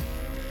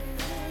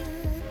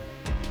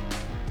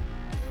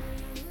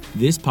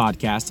 This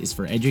podcast is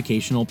for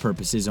educational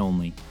purposes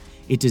only.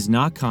 It does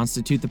not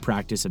constitute the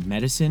practice of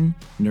medicine,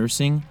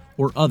 nursing,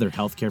 or other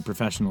healthcare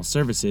professional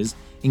services,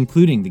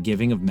 including the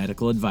giving of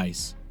medical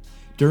advice.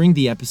 During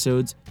the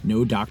episodes,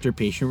 no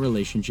doctor-patient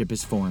relationship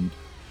is formed.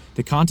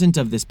 The content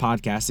of this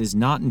podcast is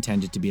not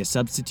intended to be a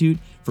substitute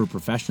for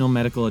professional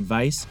medical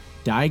advice,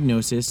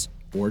 diagnosis,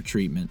 or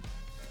treatment.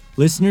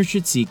 Listeners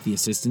should seek the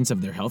assistance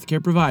of their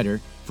healthcare provider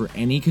for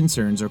any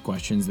concerns or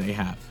questions they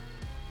have.